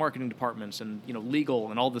corporations with marketing departments and you know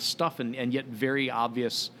legal and all this stuff, and yet very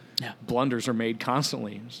obvious blunders are made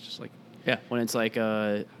constantly. It's just like. Yeah, when it's like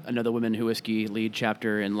another Women Who Whiskey lead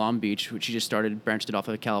chapter in Long Beach, which she just started, branched it off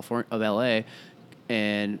of LA,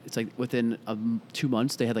 and it's like within 2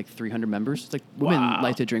 months they had like 300 members. It's like women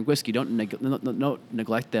like to drink whiskey. Don't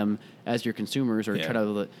neglect them as your consumers, or try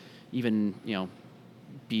to even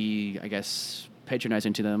be, I guess,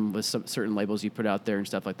 patronizing to them with some certain labels you put out there and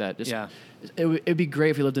stuff like that. It'd be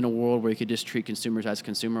great if we lived in a world where you could just treat consumers as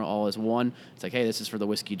consumer, all as one. It's like, hey, this is for the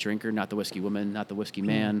whiskey drinker, not the whiskey woman, not the whiskey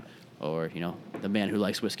man, or the man who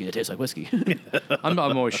likes whiskey that tastes like whiskey. I'm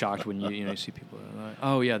always shocked when you see people.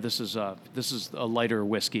 Oh yeah, this is a lighter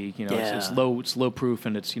whiskey. It's low proof,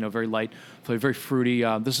 and it's very light, very fruity.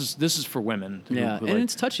 This is for women. Who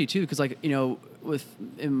it's touchy too, because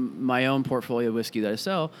in my own portfolio of whiskey that I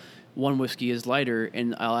sell, one whiskey is lighter,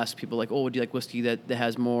 and I'll ask people like, "Oh, would you like whiskey that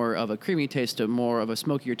has more of a creamy taste, to more of a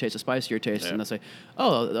smokier taste, a spicier taste?" And they'll say,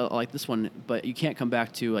 "Oh, I like this one," but you can't come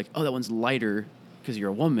back to like, "Oh, that one's lighter," because you're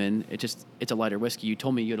a woman. It's a lighter whiskey. You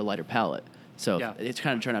told me you had a lighter palate, so it's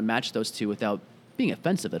kind of trying to match those two without being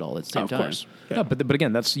offensive at all at the same time. Of course. Yeah. No, but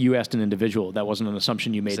again, that's you asked an individual. That wasn't an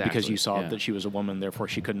assumption you made because you saw that she was a woman, therefore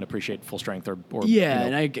she couldn't appreciate full strength or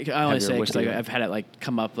and I only say because I've had it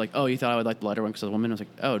come up like, oh, you thought I would like the lighter one because I was a woman. I was like,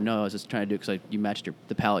 oh no, I was just trying to do it because you matched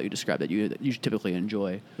the palate you described that you typically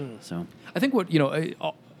enjoy. So I think what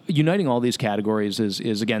uniting all these categories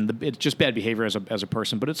is again it's just bad behavior as a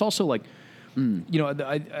person, but it's also like.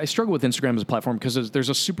 I struggle with Instagram as a platform because there's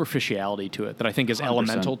a superficiality to it that I think is 100%.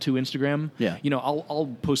 Elemental to Instagram. Yeah.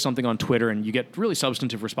 I'll post something on Twitter and you get really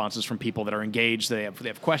substantive responses from people that are engaged. They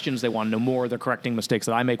have questions. They want to know more. They're correcting mistakes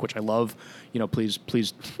that I make, which I love. Please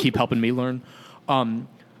keep helping me learn.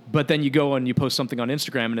 But then you go and you post something on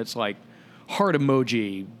Instagram and it's like heart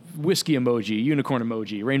emoji, whiskey emoji, unicorn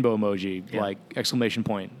emoji, rainbow emoji, like exclamation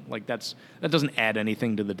point. Like that doesn't add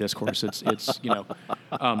anything to the discourse. It's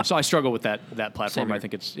so I struggle with that platform. I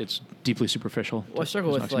think it's deeply superficial. Well, I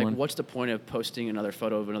struggle with what's the point of posting another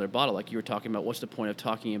photo of another bottle? Like you were talking about, what's the point of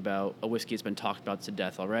talking about a whiskey that's been talked about to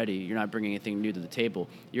death already? You're not bringing anything new to the table.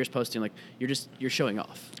 You're just posting you're showing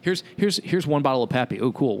off. Here's one bottle of Pappy.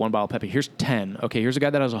 Oh, cool, one bottle of Pappy. Here's 10. Okay, here's a guy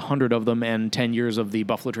that has 100 of them and 10 years of the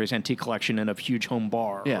Buffalo Trace Antique Collection in a huge home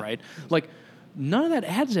bar. Yeah. Right? Like none of that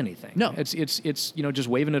adds anything. No. It's just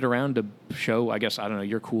waving it around to show, I guess, I don't know,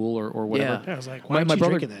 you're cool or whatever. Yeah, I was like, why aren't you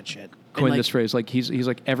drinking that shit? Coined this phrase, like he's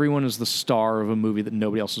like everyone is the star of a movie that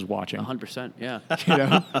nobody else is watching. 100%, yeah.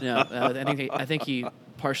 Yeah. I think he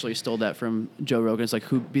partially stole that from Joe Rogan. It's like,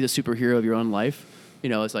 who be the superhero of your own life?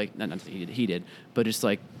 It's like not that he did, but it's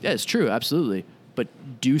like, yeah, it's true, absolutely. But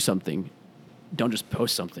do something. Don't just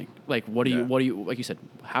post something. Like, what do you like you said,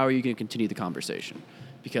 how are you going to continue the conversation?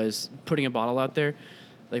 Because putting a bottle out there,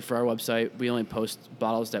 like for our website, we only post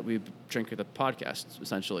bottles that we drink at the podcast,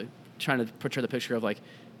 essentially. Trying to portray the picture of like,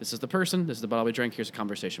 this is the person, this is the bottle we drank, here's a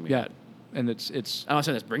conversation we had. And it's I'm not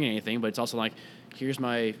saying that's bringing anything, but it's also like, here's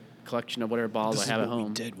my collection of whatever bottles I have at home.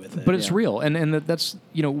 We did with it. But it's real. And that's,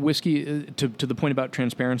 whiskey, to the point about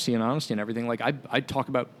transparency and honesty and everything, like I talk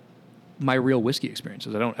about my real whiskey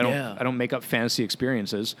experiences. I don't make up fantasy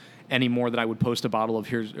experiences any more than I would post a photo of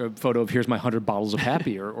here's my 100 bottles of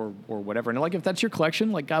Pappy or whatever. And like if that's your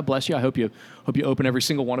collection, like God bless you. I hope you open every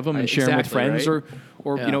single one of them and share them with friends or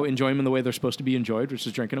enjoy them in the way they're supposed to be enjoyed, which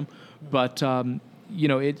is drinking them. But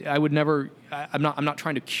I would never. I'm not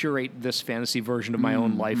trying to curate this fantasy version of my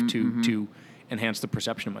own life to enhance the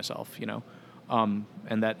perception of myself. And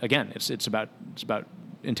that again, it's about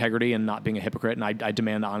integrity and not being a hypocrite, and I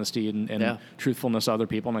demand honesty and truthfulness of other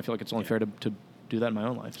people, and I feel like it's only fair to do that in my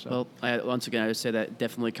own life. So. Well, once again, I would say that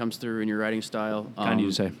definitely comes through in your writing style. Kind of you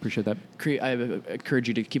to say. Appreciate that. I encourage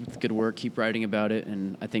you to keep up the good work, keep writing about it,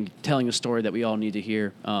 and I think telling a story that we all need to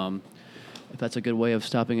hear. If that's a good way of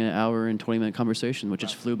stopping an hour and 20-minute conversation, which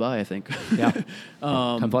just flew by, I think. Yeah.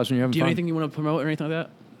 Time flies when you're having fun. Do you have anything you want to promote or anything like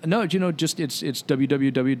that? No, just it's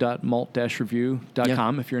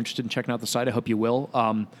www.malt-review.com. If you're interested in checking out the site, I hope you will.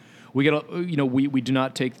 We get we do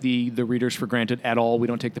not take the readers for granted at all. We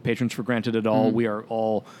don't take the patrons for granted at all. Mm-hmm. We are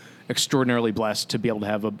all extraordinarily blessed to be able to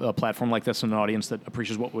have a platform like this and an audience that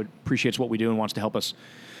appreciates what we do and wants to help us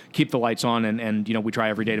keep the lights on, and we try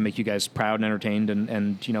every day to make you guys proud and entertained,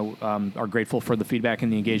 and are grateful for the feedback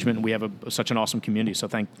and the engagement. And we have such an awesome community, so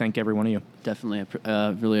thank every one of you. Definitely,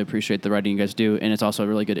 really appreciate the writing you guys do, and it's also a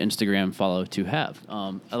really good Instagram follow to have.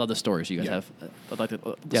 I love the stories you guys have. I'd like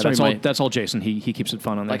to. That's all Jason. He keeps it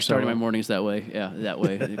fun on there. Like starting my mornings that way. Yeah, that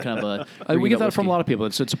way. Kind of we get that from a lot of people.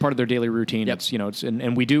 It's a part of their daily routine. Yep. It's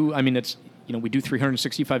and we do. I mean, it's. we do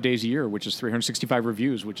 365 days a year, which is 365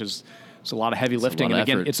 reviews, which is it's a lot of heavy lifting. lot of And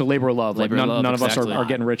again, effort. it's a labor of love. Labor of love, none of us exactly. are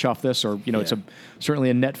getting rich off this, or it's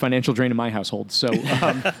certainly a net financial drain in my household. So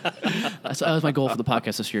That was my goal for the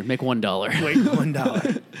podcast this year. Make $1. Wait,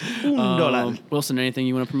 $1. Wilson, anything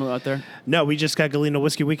you want to promote out there? No, we just got Galena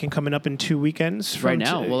Whiskey Weekend coming up in 2 weekends. From Right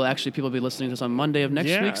now? today. Well, actually, people will be listening to this on Monday of next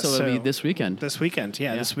Yeah, week, so it'll be so this weekend. This weekend,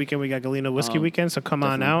 Yeah. this weekend we got Galena Whiskey Weekend, so come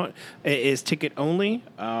on definitely. out. It is ticket only.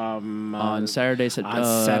 On Saturday,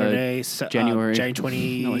 January January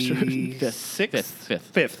 26th.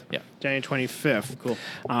 Fifth. Yeah. January 25th. Cool.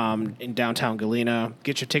 In downtown Galena.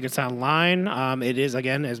 Get your tickets online. It is,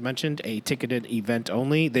 again, as mentioned, a ticketed event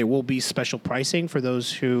only. There will be special pricing for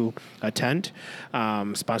those who attend,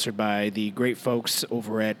 sponsored by the great folks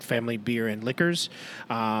over at Family Beer and Liquors.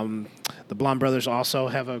 The Blonde Brothers also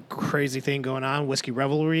have a crazy thing going on, Whiskey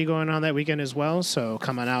Revelry going on that weekend as well. So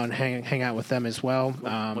come on out and hang out with them as well.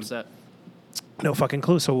 What's that? No fucking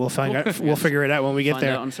clue. So we'll find out. We'll figure it out when we get Find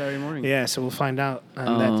there. out on Saturday morning. Yeah, so we'll find out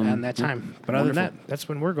on that time. But other than wonderful. that, that's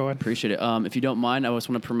when we're going. Appreciate it. If you don't mind, I just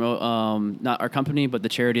want to promote not our company, but the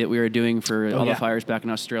charity that we are doing for all yeah. the fires back in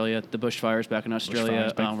Australia, the bushfires back in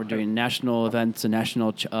Australia. Bushfires, We're doing national events and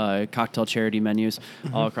national cocktail charity menus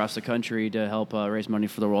all across the country to help raise money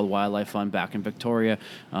for the World Wildlife Fund back in Victoria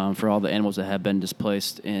for all the animals that have been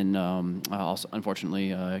displaced and also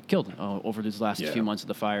unfortunately killed over these last few months of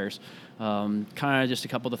the fires. Kind of just a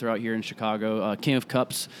couple to throw out here in Chicago. King of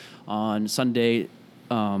Cups on Sunday,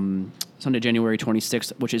 January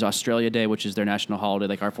 26th, which is Australia Day, which is their national holiday,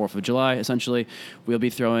 like our 4th of July, essentially. We'll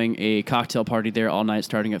be throwing a cocktail party there all night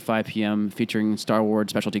starting at 5 p.m., featuring Star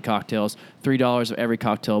Wars specialty cocktails. $3 of every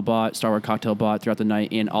cocktail bought, Star Wars cocktail bought throughout the night,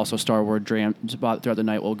 and also Star Wars drams bought throughout the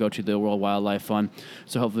night will go to the World Wildlife Fund.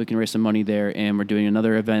 So hopefully we can raise some money there. And we're doing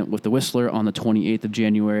another event with the Whistler on the 28th of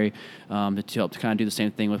January to help to kind of do the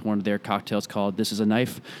same thing with one of their cocktails called This Is a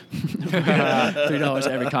Knife. $3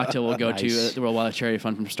 every cocktail will go to the World Wildlife Charity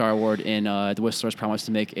Fund from Star Wars. And the Whistlers promised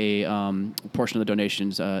to make a portion of the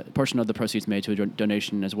donations, portion of the proceeds made to a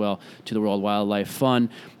donation as well to the World Wildlife Fund.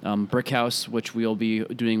 Brick House, which we'll be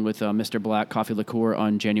doing with Mr. Black Coffee Liqueur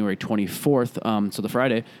on January 24th. So the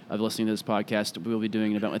Friday of listening to this podcast, we will be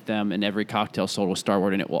doing an event with them, and every cocktail sold with Star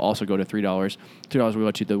Wars in it will also go to $3. $3 will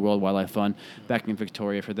go to the World Wildlife Fund back in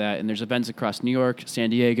Victoria for that. And there's events across New York, San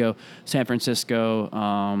Diego, San Francisco,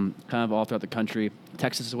 kind of all throughout the country.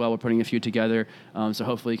 Texas as well, we're putting a few together. So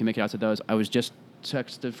hopefully you can make it out to those. I was just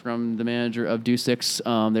texted from the manager of Do Six.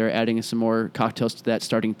 They're adding some more cocktails to that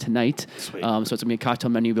starting tonight. Sweet. So it's going to be a cocktail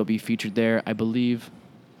menu. Will be featured there, I believe.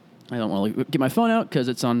 I don't want to get my phone out because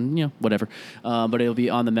it's on, whatever. But it'll be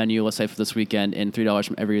on the menu, let's say, for this weekend. And $3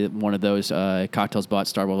 from every one of those cocktails bought,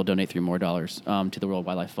 Star Wars will donate $3 more to the World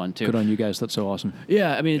Wildlife Fund, too. good on you guys. That's so awesome.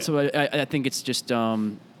 Yeah, I mean, so I think it's just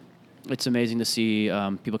it's amazing to see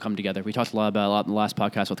people come together. We talked a lot in the last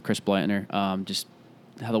podcast with Chris Blantner, just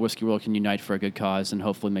how the whiskey world can unite for a good cause and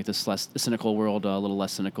hopefully make this cynical world a little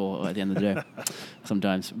less cynical at the end of the day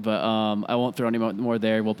sometimes. But I won't throw any more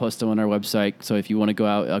there. We'll post them on our website. So if you want to go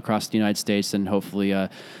out across the United States and hopefully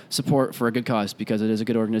support for a good cause, because it is a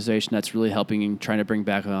good organization that's really helping and trying to bring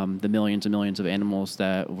back the millions and millions of animals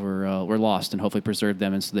that were lost and hopefully preserve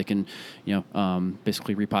them, and so they can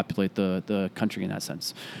basically repopulate the country in that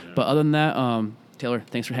sense. Yeah. But other than that, Taylor,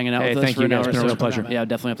 thanks for hanging out with us thank for you an guys. hour. It's been a real pleasure. Yeah,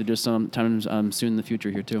 definitely have to do some times soon in the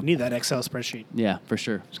future here too. Need that Excel spreadsheet. Yeah, for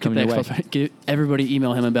sure. coming your way. Everybody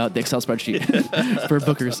email him about the Excel spreadsheet for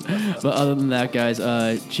bookers. But other than that, guys,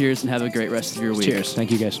 cheers and have a great rest of your week. Cheers.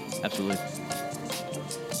 Thank you, guys. Absolutely.